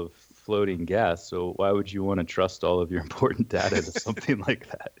ball of floating gas. So why would you want to trust all of your important data to something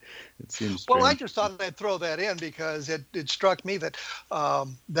like that? It seems strange. Well, I just thought I'd throw that in because it struck me that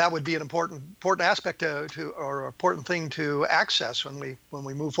that would be an important aspect or important thing to access when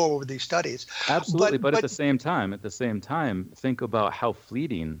we move forward with these studies. Absolutely, but at the same time, think about how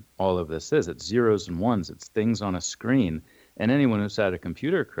fleeting all of this is. It's zeros and ones. It's things on a screen. And anyone who's had a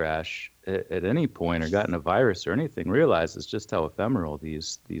computer crash at any point or gotten a virus or anything realizes just how ephemeral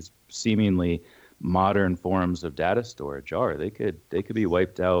these seemingly modern forms of data storage are. They could be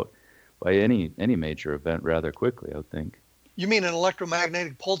wiped out by any major event rather quickly, I would think. You mean an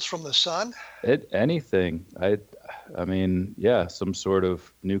electromagnetic pulse from the sun? Anything. I mean, yeah, some sort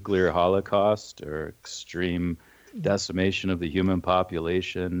of nuclear holocaust or extreme decimation of the human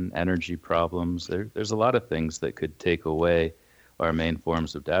population, energy problems. There's a lot of things that could take away our main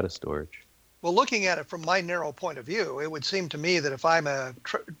forms of data storage. Well, looking at it from my narrow point of view, it would seem to me that if I'm a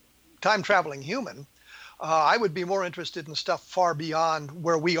time-traveling human, I would be more interested in stuff far beyond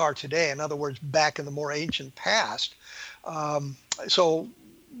where we are today. In other words, back in the more ancient past. So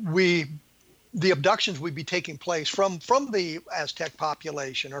the abductions would be taking place from the Aztec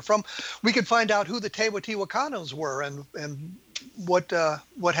population, or we could find out who the Teotihuacanos were and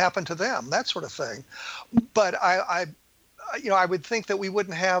what happened to them, that sort of thing. But I would think that we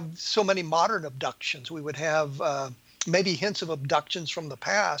wouldn't have so many modern abductions. We would have maybe hints of abductions from the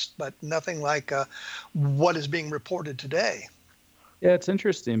past, but nothing like what is being reported today. Yeah, it's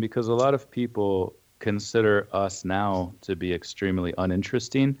interesting because a lot of people consider us now to be extremely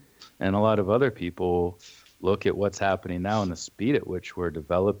uninteresting, and a lot of other people look at what's happening now and the speed at which we're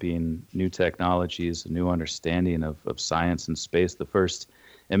developing new technologies, a new understanding of science and space. The first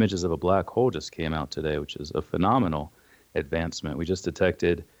images of a black hole just came out today, which is a phenomenal advancement. We just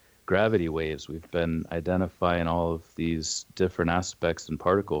detected gravity waves. We've been identifying all of these different aspects in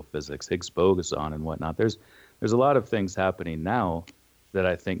particle physics, Higgs boson and whatnot. There's a lot of things happening now that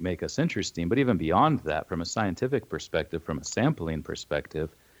I think make us interesting. But even beyond that, from a scientific perspective, from a sampling perspective,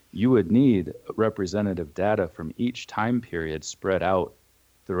 you would need representative data from each time period spread out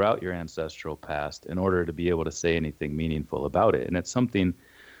throughout your ancestral past in order to be able to say anything meaningful about it. And it's something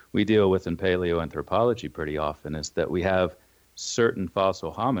we deal with in paleoanthropology pretty often, is that we have certain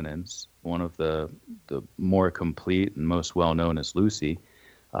fossil hominins. One of the more complete and most well-known is Lucy.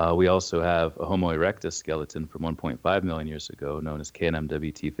 We also have a Homo erectus skeleton from 1.5 million years ago, known as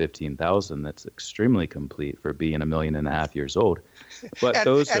KNMWT 15,000, that's extremely complete for being 1.5 million years old. But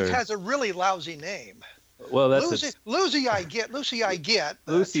and has a really lousy name. Well, that's Lucy I get.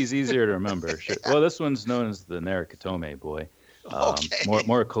 Lucy's easier to remember. Sure. Well, this one's known as the Narikatome boy, okay.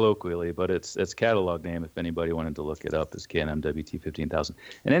 more colloquially, but its catalog name, if anybody wanted to look it up, is KNMWT 15,000.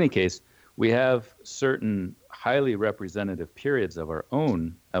 In any case, we have certain highly representative periods of our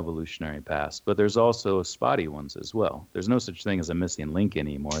own evolutionary past, but there's also spotty ones as well. There's no such thing as a missing link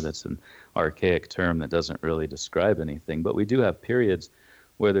anymore. That's an archaic term that doesn't really describe anything, but we do have periods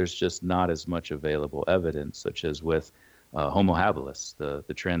where there's just not as much available evidence, such as with Homo habilis,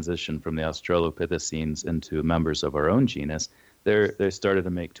 the transition from the Australopithecines into members of our own genus. They started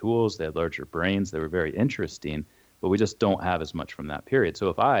to make tools, they had larger brains, they were very interesting, but we just don't have as much from that period. So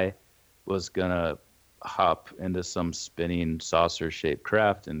if I was gonna hop into some spinning saucer-shaped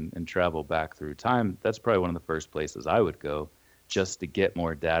craft and travel back through time, that's probably one of the first places I would go, just to get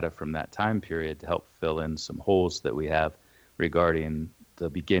more data from that time period to help fill in some holes that we have regarding the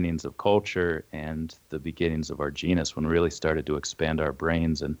beginnings of culture and the beginnings of our genus, when we really started to expand our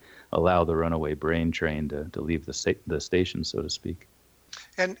brains and allow the runaway brain train to leave the station, so to speak.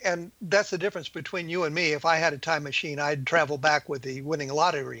 And that's the difference between you and me. If I had a time machine, I'd travel back with the winning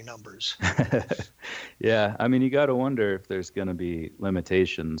lottery numbers. Yeah, I mean, you got to wonder if there's going to be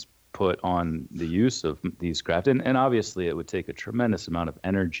limitations put on the use of these craft. And obviously, it would take a tremendous amount of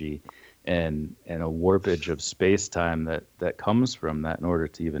energy and a warpage of space-time that comes from that in order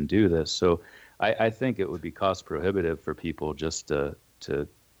to even do this. So I think it would be cost prohibitive for people just to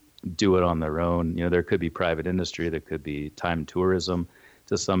do it on their own. You know, there could be private industry, there could be time tourism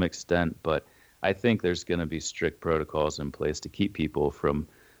to some extent, but I think there's going to be strict protocols in place to keep people from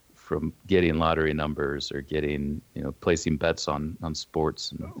getting lottery numbers or getting, placing bets on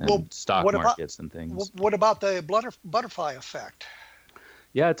sports and stock markets and things. What about the butterfly effect?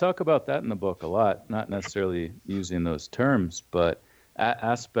 Yeah, I talk about that in the book a lot, not necessarily using those terms, but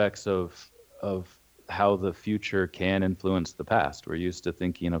aspects of how the future can influence the past. We're used to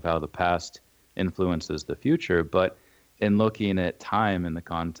thinking of how the past influences the future, but in looking at time in the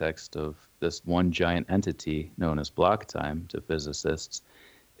context of this one giant entity known as block time to physicists,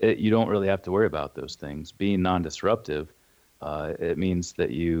 you don't really have to worry about those things. Being non-disruptive, it means that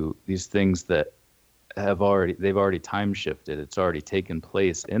these things that they've already time shifted. It's already taken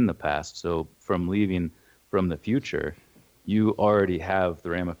place in the past. So from leaving from the future, you already have the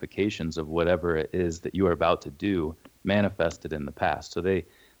ramifications of whatever it is that you are about to do manifested in the past. So they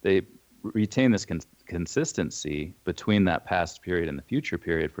retain this consistency between that past period and the future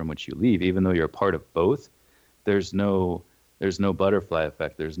period from which you leave. Even though you're a part of both, there's no butterfly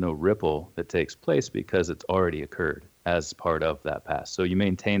effect. There's no ripple that takes place because it's already occurred as part of that past. So you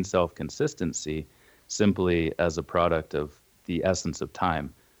maintain self-consistency simply as a product of the essence of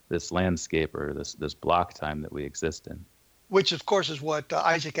time, this landscape or this block time that we exist in. Which, of course, is what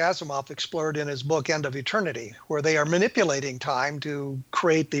Isaac Asimov explored in his book, End of Eternity, where they are manipulating time to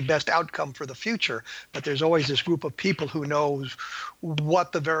create the best outcome for the future. But there's always this group of people who knows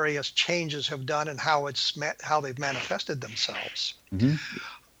what the various changes have done and how they've manifested themselves.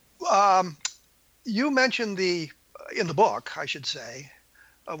 Mm-hmm. You mentioned in the book, I should say,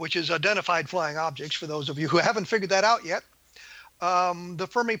 which is identified flying objects, for those of you who haven't figured that out yet. The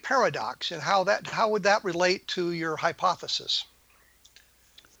Fermi paradox, and how would that relate to your hypothesis?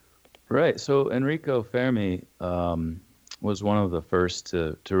 Right. So Enrico Fermi was one of the first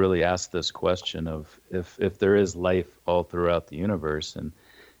to really ask this question of if there is life all throughout the universe, and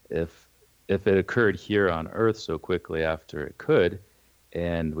if it occurred here on Earth so quickly after it could,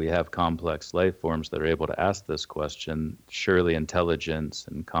 and we have complex life forms that are able to ask this question, surely intelligence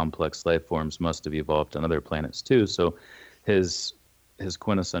and complex life forms must have evolved on other planets too. So his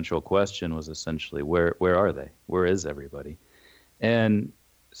quintessential question was essentially, where are they? Where is everybody? And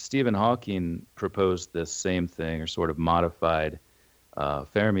Stephen Hawking proposed this same thing, or sort of modified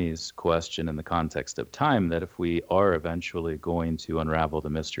Fermi's question in the context of time, that if we are eventually going to unravel the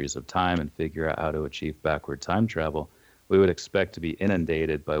mysteries of time and figure out how to achieve backward time travel, we would expect to be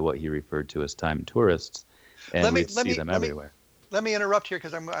inundated by what he referred to as time tourists, and we'd see them everywhere. Let me interrupt here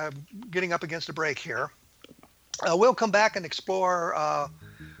because I'm getting up against a break here. We'll come back and explore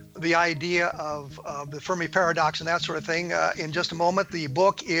the idea of the Fermi paradox and that sort of thing in just a moment. The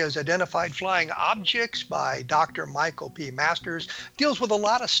book is Identified Flying Objects by Dr. Michael P. Masters. Deals with a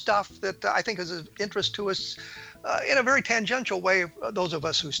lot of stuff that I think is of interest to us in a very tangential way, those of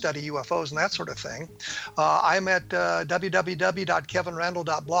us who study UFOs and that sort of thing. I'm at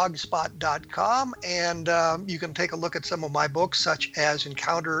www.kevinrandle.blogspot.com, and you can take a look at some of my books, such as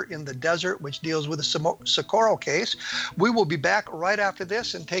Encounter in the Desert, which deals with the Socorro case. We will be back right after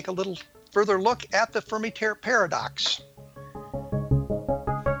this and take a little further look at the Fermi paradox.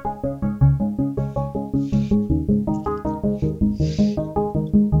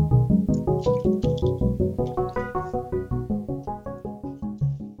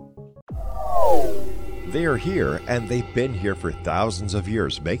 They are here, and they've been here for thousands of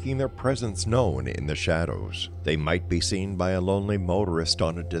years, making their presence known in the shadows. They might be seen by a lonely motorist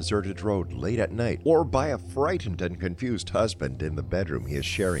on a deserted road late at night, or by a frightened and confused husband in the bedroom he is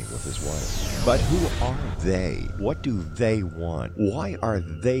sharing with his wife. But who are they? What do they want? Why are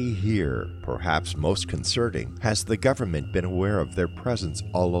they here? Perhaps most concerning, has the government been aware of their presence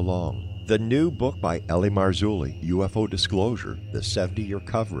all along? The new book by Ellie Marzulli, UFO Disclosure, the 70-year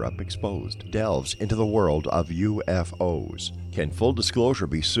cover-up exposed, delves into the world of UFOs. Can full disclosure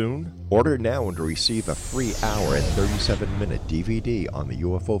be soon? Order now and receive a free hour and 37-minute DVD on the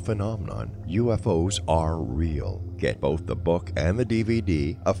UFO phenomenon. UFOs are real. Get both the book and the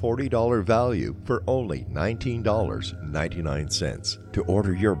DVD, a $40 value, for only $19.99. To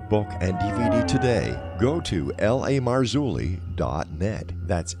order your book and DVD today, go to lamarzulli.net.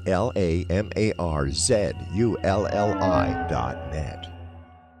 That's LAMARZULLI.net.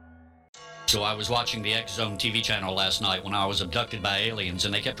 So I was watching the X Zone TV channel last night when I was abducted by aliens,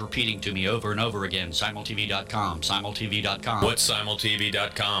 and they kept repeating to me over and over again, simultv.com, simultv.com. What's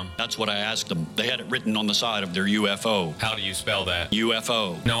simultv.com? That's what I asked them. They had it written on the side of their UFO. How do you spell that?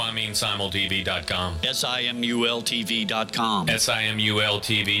 UFO. No, I mean simultv.com. simultv.com.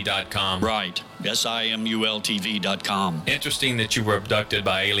 simultv.com. Right. simultv.com. Interesting that you were abducted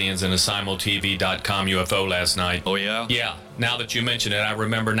by aliens in a simultv.com UFO last night. Oh, yeah? Yeah. Now that you mention it, I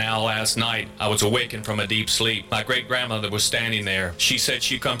remember now last night I was awakened from a deep sleep. My great-grandmother was standing there. She said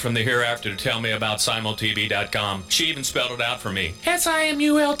she'd come from the hereafter to tell me about simultv.com. She even spelled it out for me.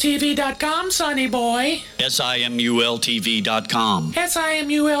 simultv.com, sonny boy. simultv.com.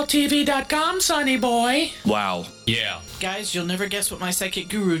 simultv.com, sonny boy. Wow. Yeah. Guys, you'll never guess what my psychic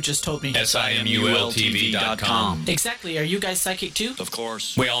guru just told me. simultv.com. Exactly. Are you guys psychic too? Of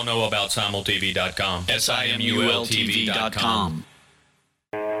course. We all know about simultv.com. simultv.com.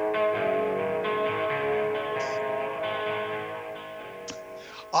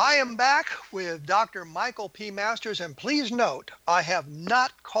 I am back with Dr. Michael P. Masters, and please note, I have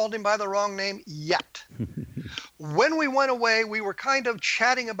not called him by the wrong name yet. When we went away, we were kind of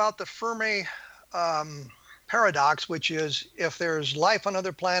chatting about the Fermi paradox, which is if there's life on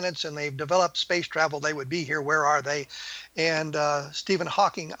other planets and they've developed space travel, they would be here. Where are they? And Stephen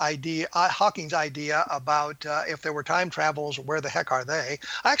Hawking's idea about if there were time travels, where the heck are they?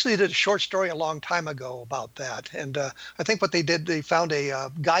 I actually did a short story a long time ago about that. And I think what they did, they found a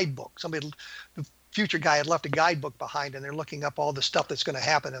guidebook. The future guy had left a guidebook behind, and they're looking up all the stuff that's going to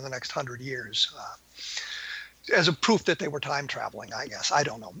happen in the next 100 years. As a proof that they were time traveling, I guess. I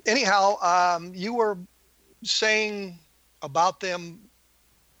don't know. Anyhow, you were saying about them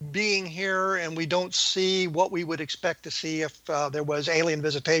being here, and we don't see what we would expect to see if there was alien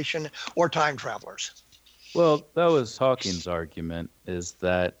visitation or time travelers. Well, that was Hawking's argument, is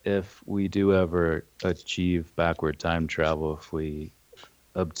that if we do ever achieve backward time travel, if we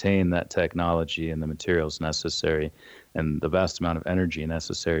obtain that technology and the materials necessary and the vast amount of energy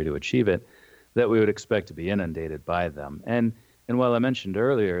necessary to achieve it, that we would expect to be inundated by them. And while I mentioned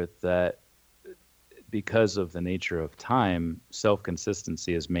earlier that because of the nature of time,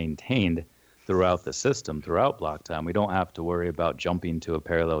 self-consistency is maintained throughout the system, throughout block time. We don't have to worry about jumping to a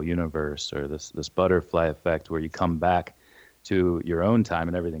parallel universe or this butterfly effect where you come back to your own time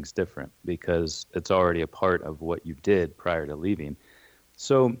and everything's different because it's already a part of what you did prior to leaving.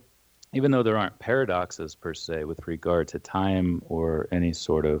 So even though there aren't paradoxes per se with regard to time or any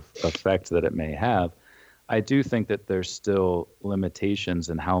sort of effect that it may have, I do think that there's still limitations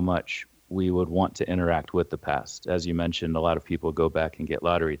in how much we would want to interact with the past. As you mentioned, a lot of people go back and get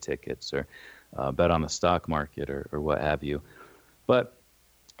lottery tickets or bet on the stock market or what have you. But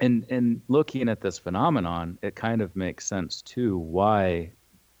in looking at this phenomenon, it kind of makes sense too why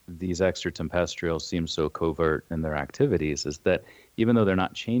these extraterrestrials seem so covert in their activities, is that even though they're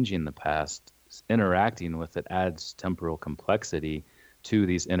not changing the past, interacting with it adds temporal complexity to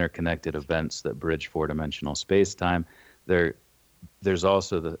these interconnected events that bridge four-dimensional space-time. There's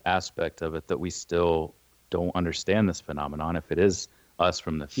also the aspect of it that we still don't understand this phenomenon. If it is us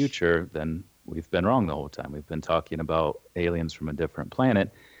from the future, then we've been wrong the whole time. We've been talking about aliens from a different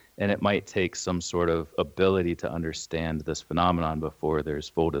planet, and it might take some sort of ability to understand this phenomenon before there's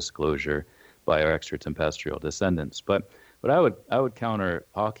full disclosure by our extraterrestrial descendants. But I would counter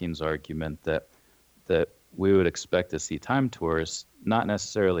Hawking's argument that we would expect to see time tourists, not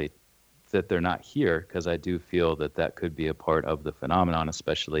necessarily that they're not here, because I do feel that could be a part of the phenomenon,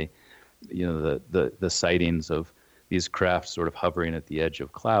 especially, the sightings of these crafts sort of hovering at the edge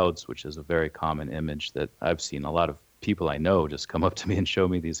of clouds, which is a very common image that I've seen a lot of people I know just come up to me and show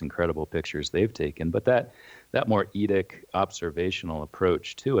me these incredible pictures they've taken. But that more etic observational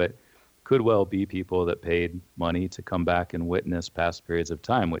approach to it could well be people that paid money to come back and witness past periods of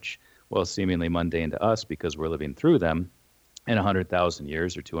time, which, while seemingly mundane to us because we're living through them, in 100,000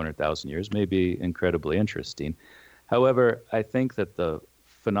 years or 200,000 years may be incredibly interesting. However, I think that the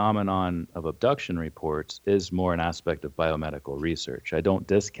phenomenon of abduction reports is more an aspect of biomedical research. I don't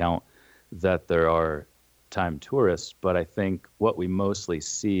discount that there are time tourists, but I think what we mostly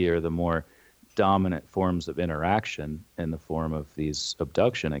see are the more dominant forms of interaction in the form of these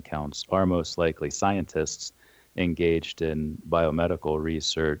abduction accounts are most likely scientists engaged in biomedical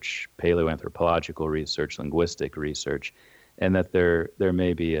research, paleoanthropological research, linguistic research, and that there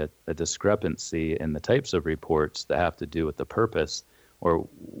may be a discrepancy in the types of reports that have to do with the purpose or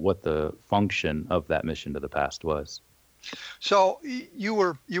what the function of that mission to the past was. So you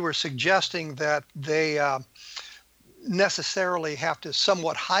were suggesting that they necessarily have to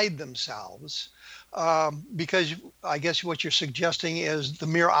somewhat hide themselves because I guess what you're suggesting is the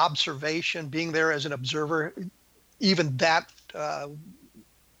mere observation, being there as an observer, even that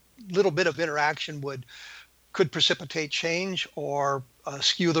little bit of interaction could precipitate change or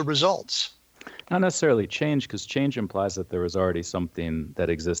skew the results. Not necessarily change, because change implies that there was already something that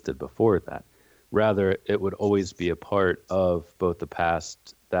existed before that. Rather, it would always be a part of both the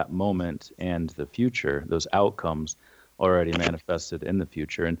past, that moment, and the future, those outcomes already manifested in the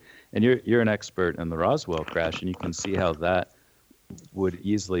future. And you're an expert in the Roswell crash, and you can see how that would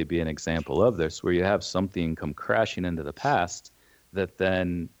easily be an example of this, where you have something come crashing into the past that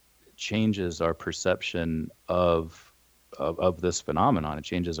then changes our perception of this phenomenon. It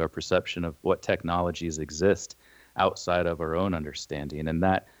changes our perception of what technologies exist outside of our own understanding. And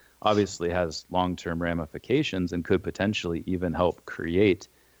that obviously has long-term ramifications and could potentially even help create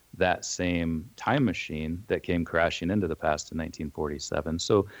that same time machine that came crashing into the past in 1947.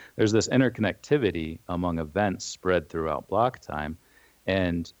 So there's this interconnectivity among events spread throughout block time.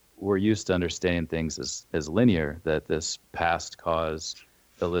 And we're used to understanding things as linear, that this past cause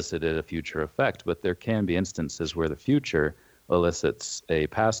elicited a future effect, but there can be instances where the future elicits a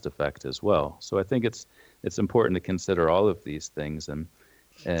past effect as well. So I think it's important to consider all of these things, and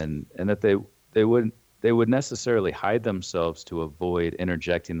that they would necessarily hide themselves to avoid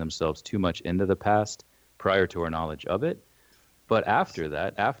interjecting themselves too much into the past prior to our knowledge of it. But after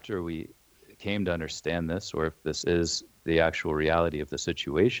that, after we came to understand this, or if this is the actual reality of the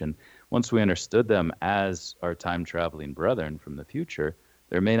situation, once we understood them as our time-traveling brethren from the future,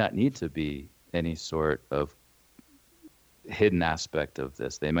 there may not need to be any sort of hidden aspect of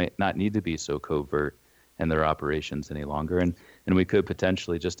this. They might not need to be so covert in their operations any longer. And we could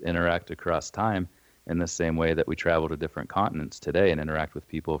potentially just interact across time in the same way that we travel to different continents today and interact with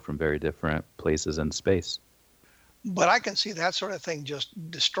people from very different places in space. But I can see that sort of thing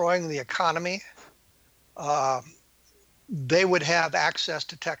just destroying the economy. They would have access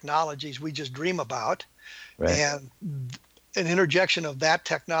to technologies we just dream about. Right. And an interjection of that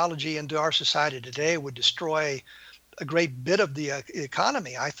technology into our society today would destroy a great bit of the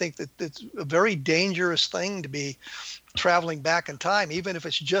economy. I think that it's a very dangerous thing to be traveling back in time, even if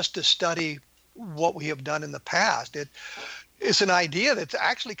it's just to study what we have done in the past. It's an idea that's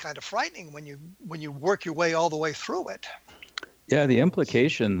actually kind of frightening when you work your way all the way through it. Yeah, the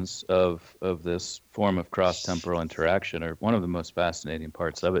implications of this form of cross-temporal interaction are one of the most fascinating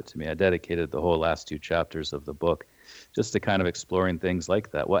parts of it to me. I dedicated the whole last 2 chapters of the book just to kind of exploring things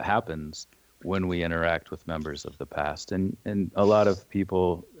like that. What happens when we interact with members of the past? And a lot of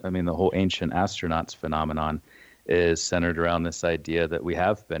people, I mean, the whole ancient astronauts phenomenon is centered around this idea that we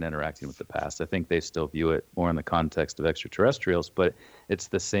have been interacting with the past. I think they still view it more in the context of extraterrestrials, but it's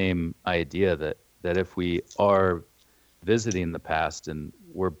the same idea that if we are visiting the past and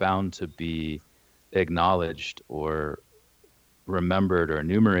we're bound to be acknowledged or remembered or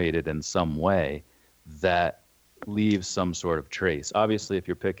enumerated in some way that leaves some sort of trace. Obviously, if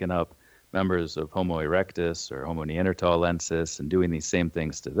you're picking up members of Homo erectus or Homo neanderthalensis and doing these same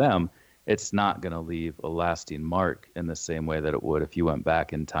things to them, it's not going to leave a lasting mark in the same way that it would if you went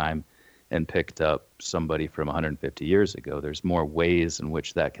back in time and picked up somebody from 150 years ago. There's more ways in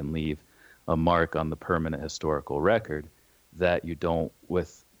which that can leave a mark on the permanent historical record that you don't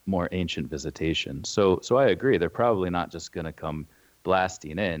with more ancient visitation. So I agree. They're probably not just going to come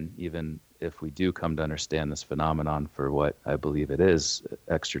blasting in, even if we do come to understand this phenomenon for what I believe it is,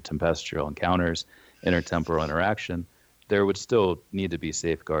 extratempestrial encounters, intertemporal interaction. There would still need to be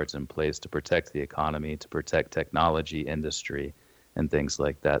safeguards in place to protect the economy, to protect technology, industry, and things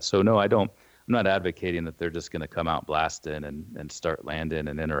like that. So no, I'm not advocating that they're just going to come out blasting and start landing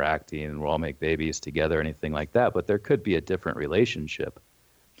and interacting and we'll all make babies together or anything like that. But there could be a different relationship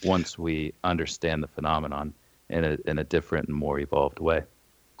once we understand the phenomenon in a different and more evolved way.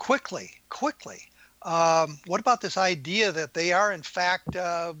 Quickly. What about this idea that they are in fact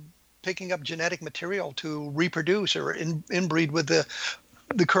picking up genetic material to reproduce or inbreed with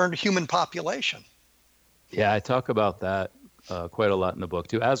the current human population? Yeah, I talk about that quite a lot in the book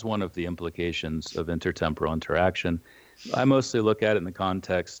too, as one of the implications of intertemporal interaction. I mostly look at it in the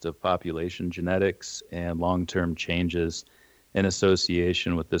context of population genetics and long-term changes in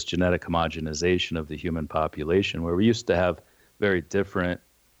association with this genetic homogenization of the human population, where we used to have very different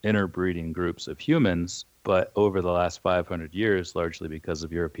interbreeding groups of humans, but over the last 500 years, largely because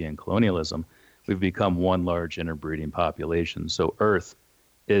of European colonialism, we've become one large interbreeding population. So Earth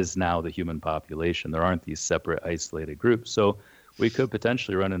is now the human population. There aren't these separate isolated groups. So we could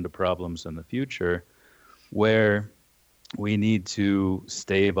potentially run into problems in the future where we need to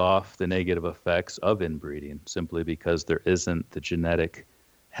stave off the negative effects of inbreeding simply because there isn't the genetic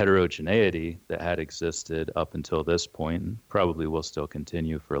heterogeneity that had existed up until this point and probably will still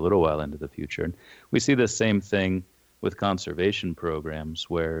continue for a little while into the future. And we see the same thing with conservation programs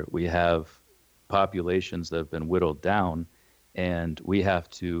where we have populations that have been whittled down and we have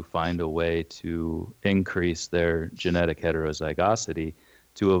to find a way to increase their genetic heterozygosity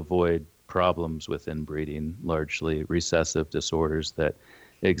to avoid problems with inbreeding, largely recessive disorders that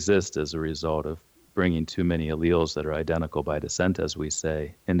exist as a result of bringing too many alleles that are identical by descent, as we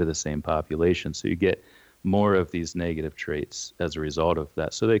say, into the same population. So you get more of these negative traits as a result of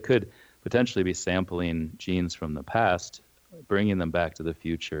that. So they could potentially be sampling genes from the past, bringing them back to the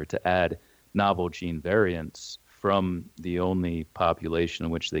future to add novel gene variants from the only population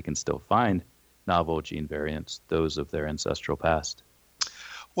in which they can still find novel gene variants, those of their ancestral past.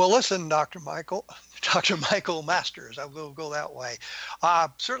 Well, listen, Dr. Michael Masters, I will go that way.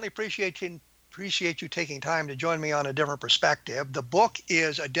 Certainly appreciate you taking time to join me on A Different Perspective. The book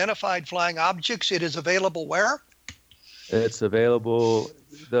is Identified Flying Objects. It is available where? It's available.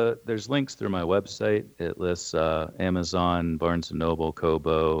 There's links through my website. It lists Amazon, Barnes & Noble,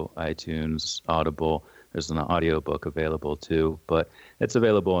 Kobo, iTunes, Audible. There's an audiobook available too, but it's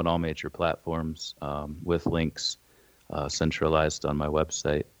available on all major platforms with links centralized on my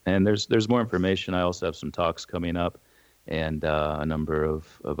website. And there's more information. I also have some talks coming up and a number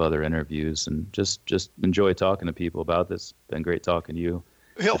of other interviews, and just enjoy talking to people about this. It's been great talking to you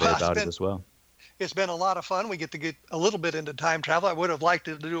about it as well. It's been a lot of fun. We get to get a little bit into time travel. I would have liked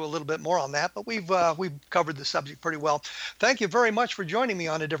to do a little bit more on that, but we've covered the subject pretty well. Thank you very much for joining me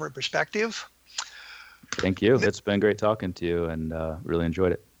on A Different Perspective. Thank you. It's been great talking to you and really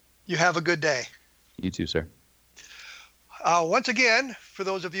enjoyed it. You have a good day. You too, sir. Once again, for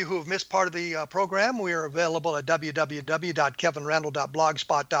those of you who have missed part of the program, we are available at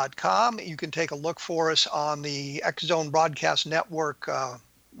www.kevinrandle.blogspot.com. You can take a look for us on the X Zone Broadcast Network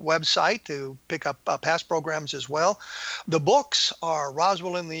website to pick up past programs as well. The books are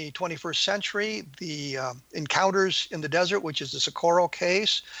Roswell in the 21st Century, The Encounters in the Desert, which is the Socorro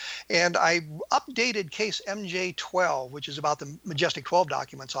case, and I updated case MJ12, which is about the Majestic 12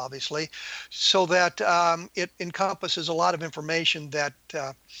 documents, obviously, so that it encompasses a lot of information that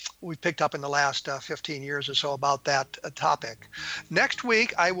we've picked up in the last 15 years or so about that topic. Next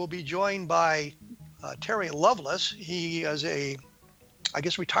week, I will be joined by Terry Lovelace. He is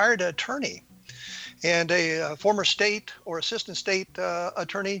retired attorney and a former state or assistant state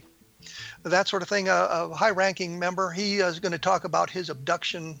attorney, that sort of thing, a high-ranking member. He is going to talk about his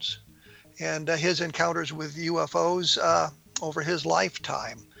abductions and his encounters with UFOs over his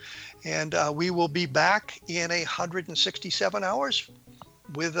lifetime. And we will be back in 167 hours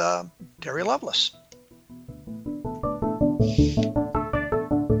with Terry Lovelace.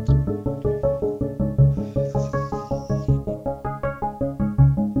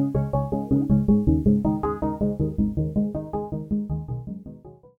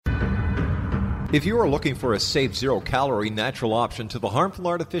 If you are looking for a safe, zero-calorie natural option to the harmful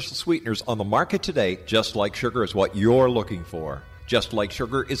artificial sweeteners on the market today, Just Like Sugar is what you're looking for. Just Like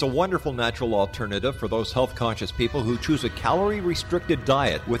Sugar is a wonderful natural alternative for those health-conscious people who choose a calorie-restricted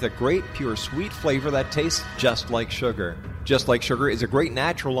diet with a great, pure, sweet flavor that tastes just like sugar. Just Like Sugar is a great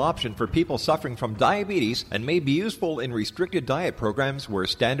natural option for people suffering from diabetes and may be useful in restricted diet programs where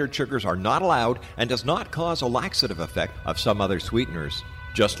standard sugars are not allowed and does not cause a laxative effect of some other sweeteners.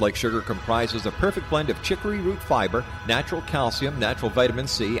 Just Like Sugar comprises a perfect blend of chicory root fiber, natural calcium, natural vitamin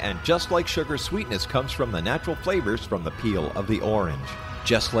C, and Just Like Sugar's sweetness comes from the natural flavors from the peel of the orange.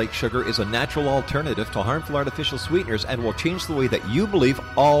 Just Like Sugar is a natural alternative to harmful artificial sweeteners and will change the way that you believe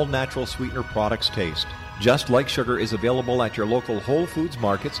all natural sweetener products taste. Just Like Sugar is available at your local Whole Foods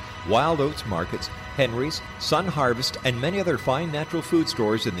markets, Wild Oats markets, Henry's, Sun Harvest, and many other fine natural food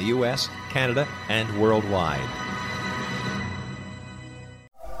stores in the U.S., Canada, and worldwide.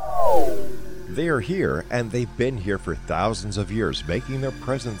 They are here, and they've been here for thousands of years, making their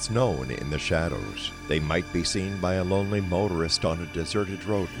presence known in the shadows. They might be seen by a lonely motorist on a deserted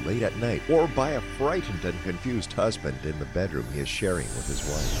road late at night, or by a frightened and confused husband in the bedroom he is sharing with his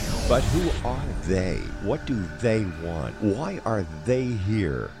wife. But who are they? What do they want? Why are they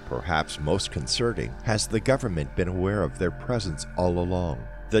here? Perhaps most concerning, has the government been aware of their presence all along?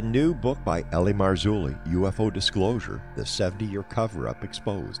 The new book by Ellie Marzulli, UFO Disclosure, the 70-year cover-up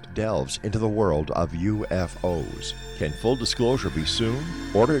exposed, delves into the world of UFOs. Can full disclosure be soon?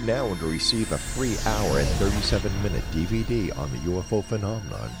 Order now and receive a free hour and 37-minute DVD on the UFO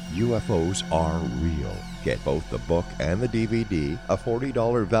phenomenon. UFOs are real. Get both the book and the DVD, a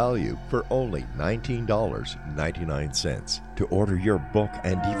 $40 value, for only $19.99. To order your book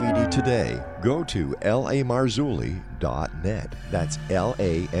and DVD today, go to lamarzulli.net. That's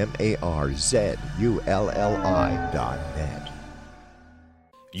LAMARZULLI.net.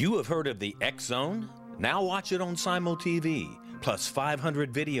 You have heard of the X Zone? Now watch it on Simul TV, plus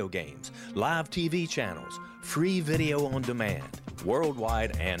 500 video games, live TV channels, free video on demand,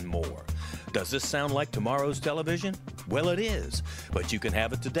 worldwide, and more. Does this sound like tomorrow's television? Well, it is, but you can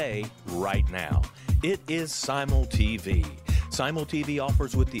have it today, right now. It is Simul TV. Simul TV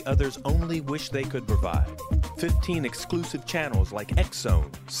offers what the others only wish they could provide. 15 exclusive channels like X-Zone,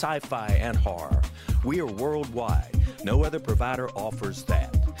 Sci-Fi, and Horror. We are worldwide. No other provider offers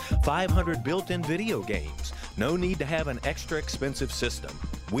that. 500 built-in video games. No need to have an extra expensive system.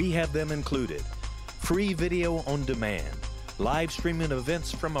 We have them included. Free video on demand. Live streaming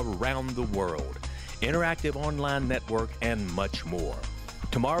events from around the world, interactive online network, and much more.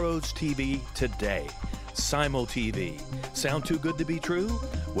 Tomorrow's TV today. Simul TV. Sound too good to be true?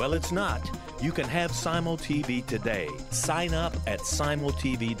 Well, it's not. You can have Simul TV today. Sign up at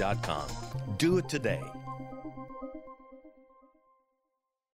simultv.com. Do it today.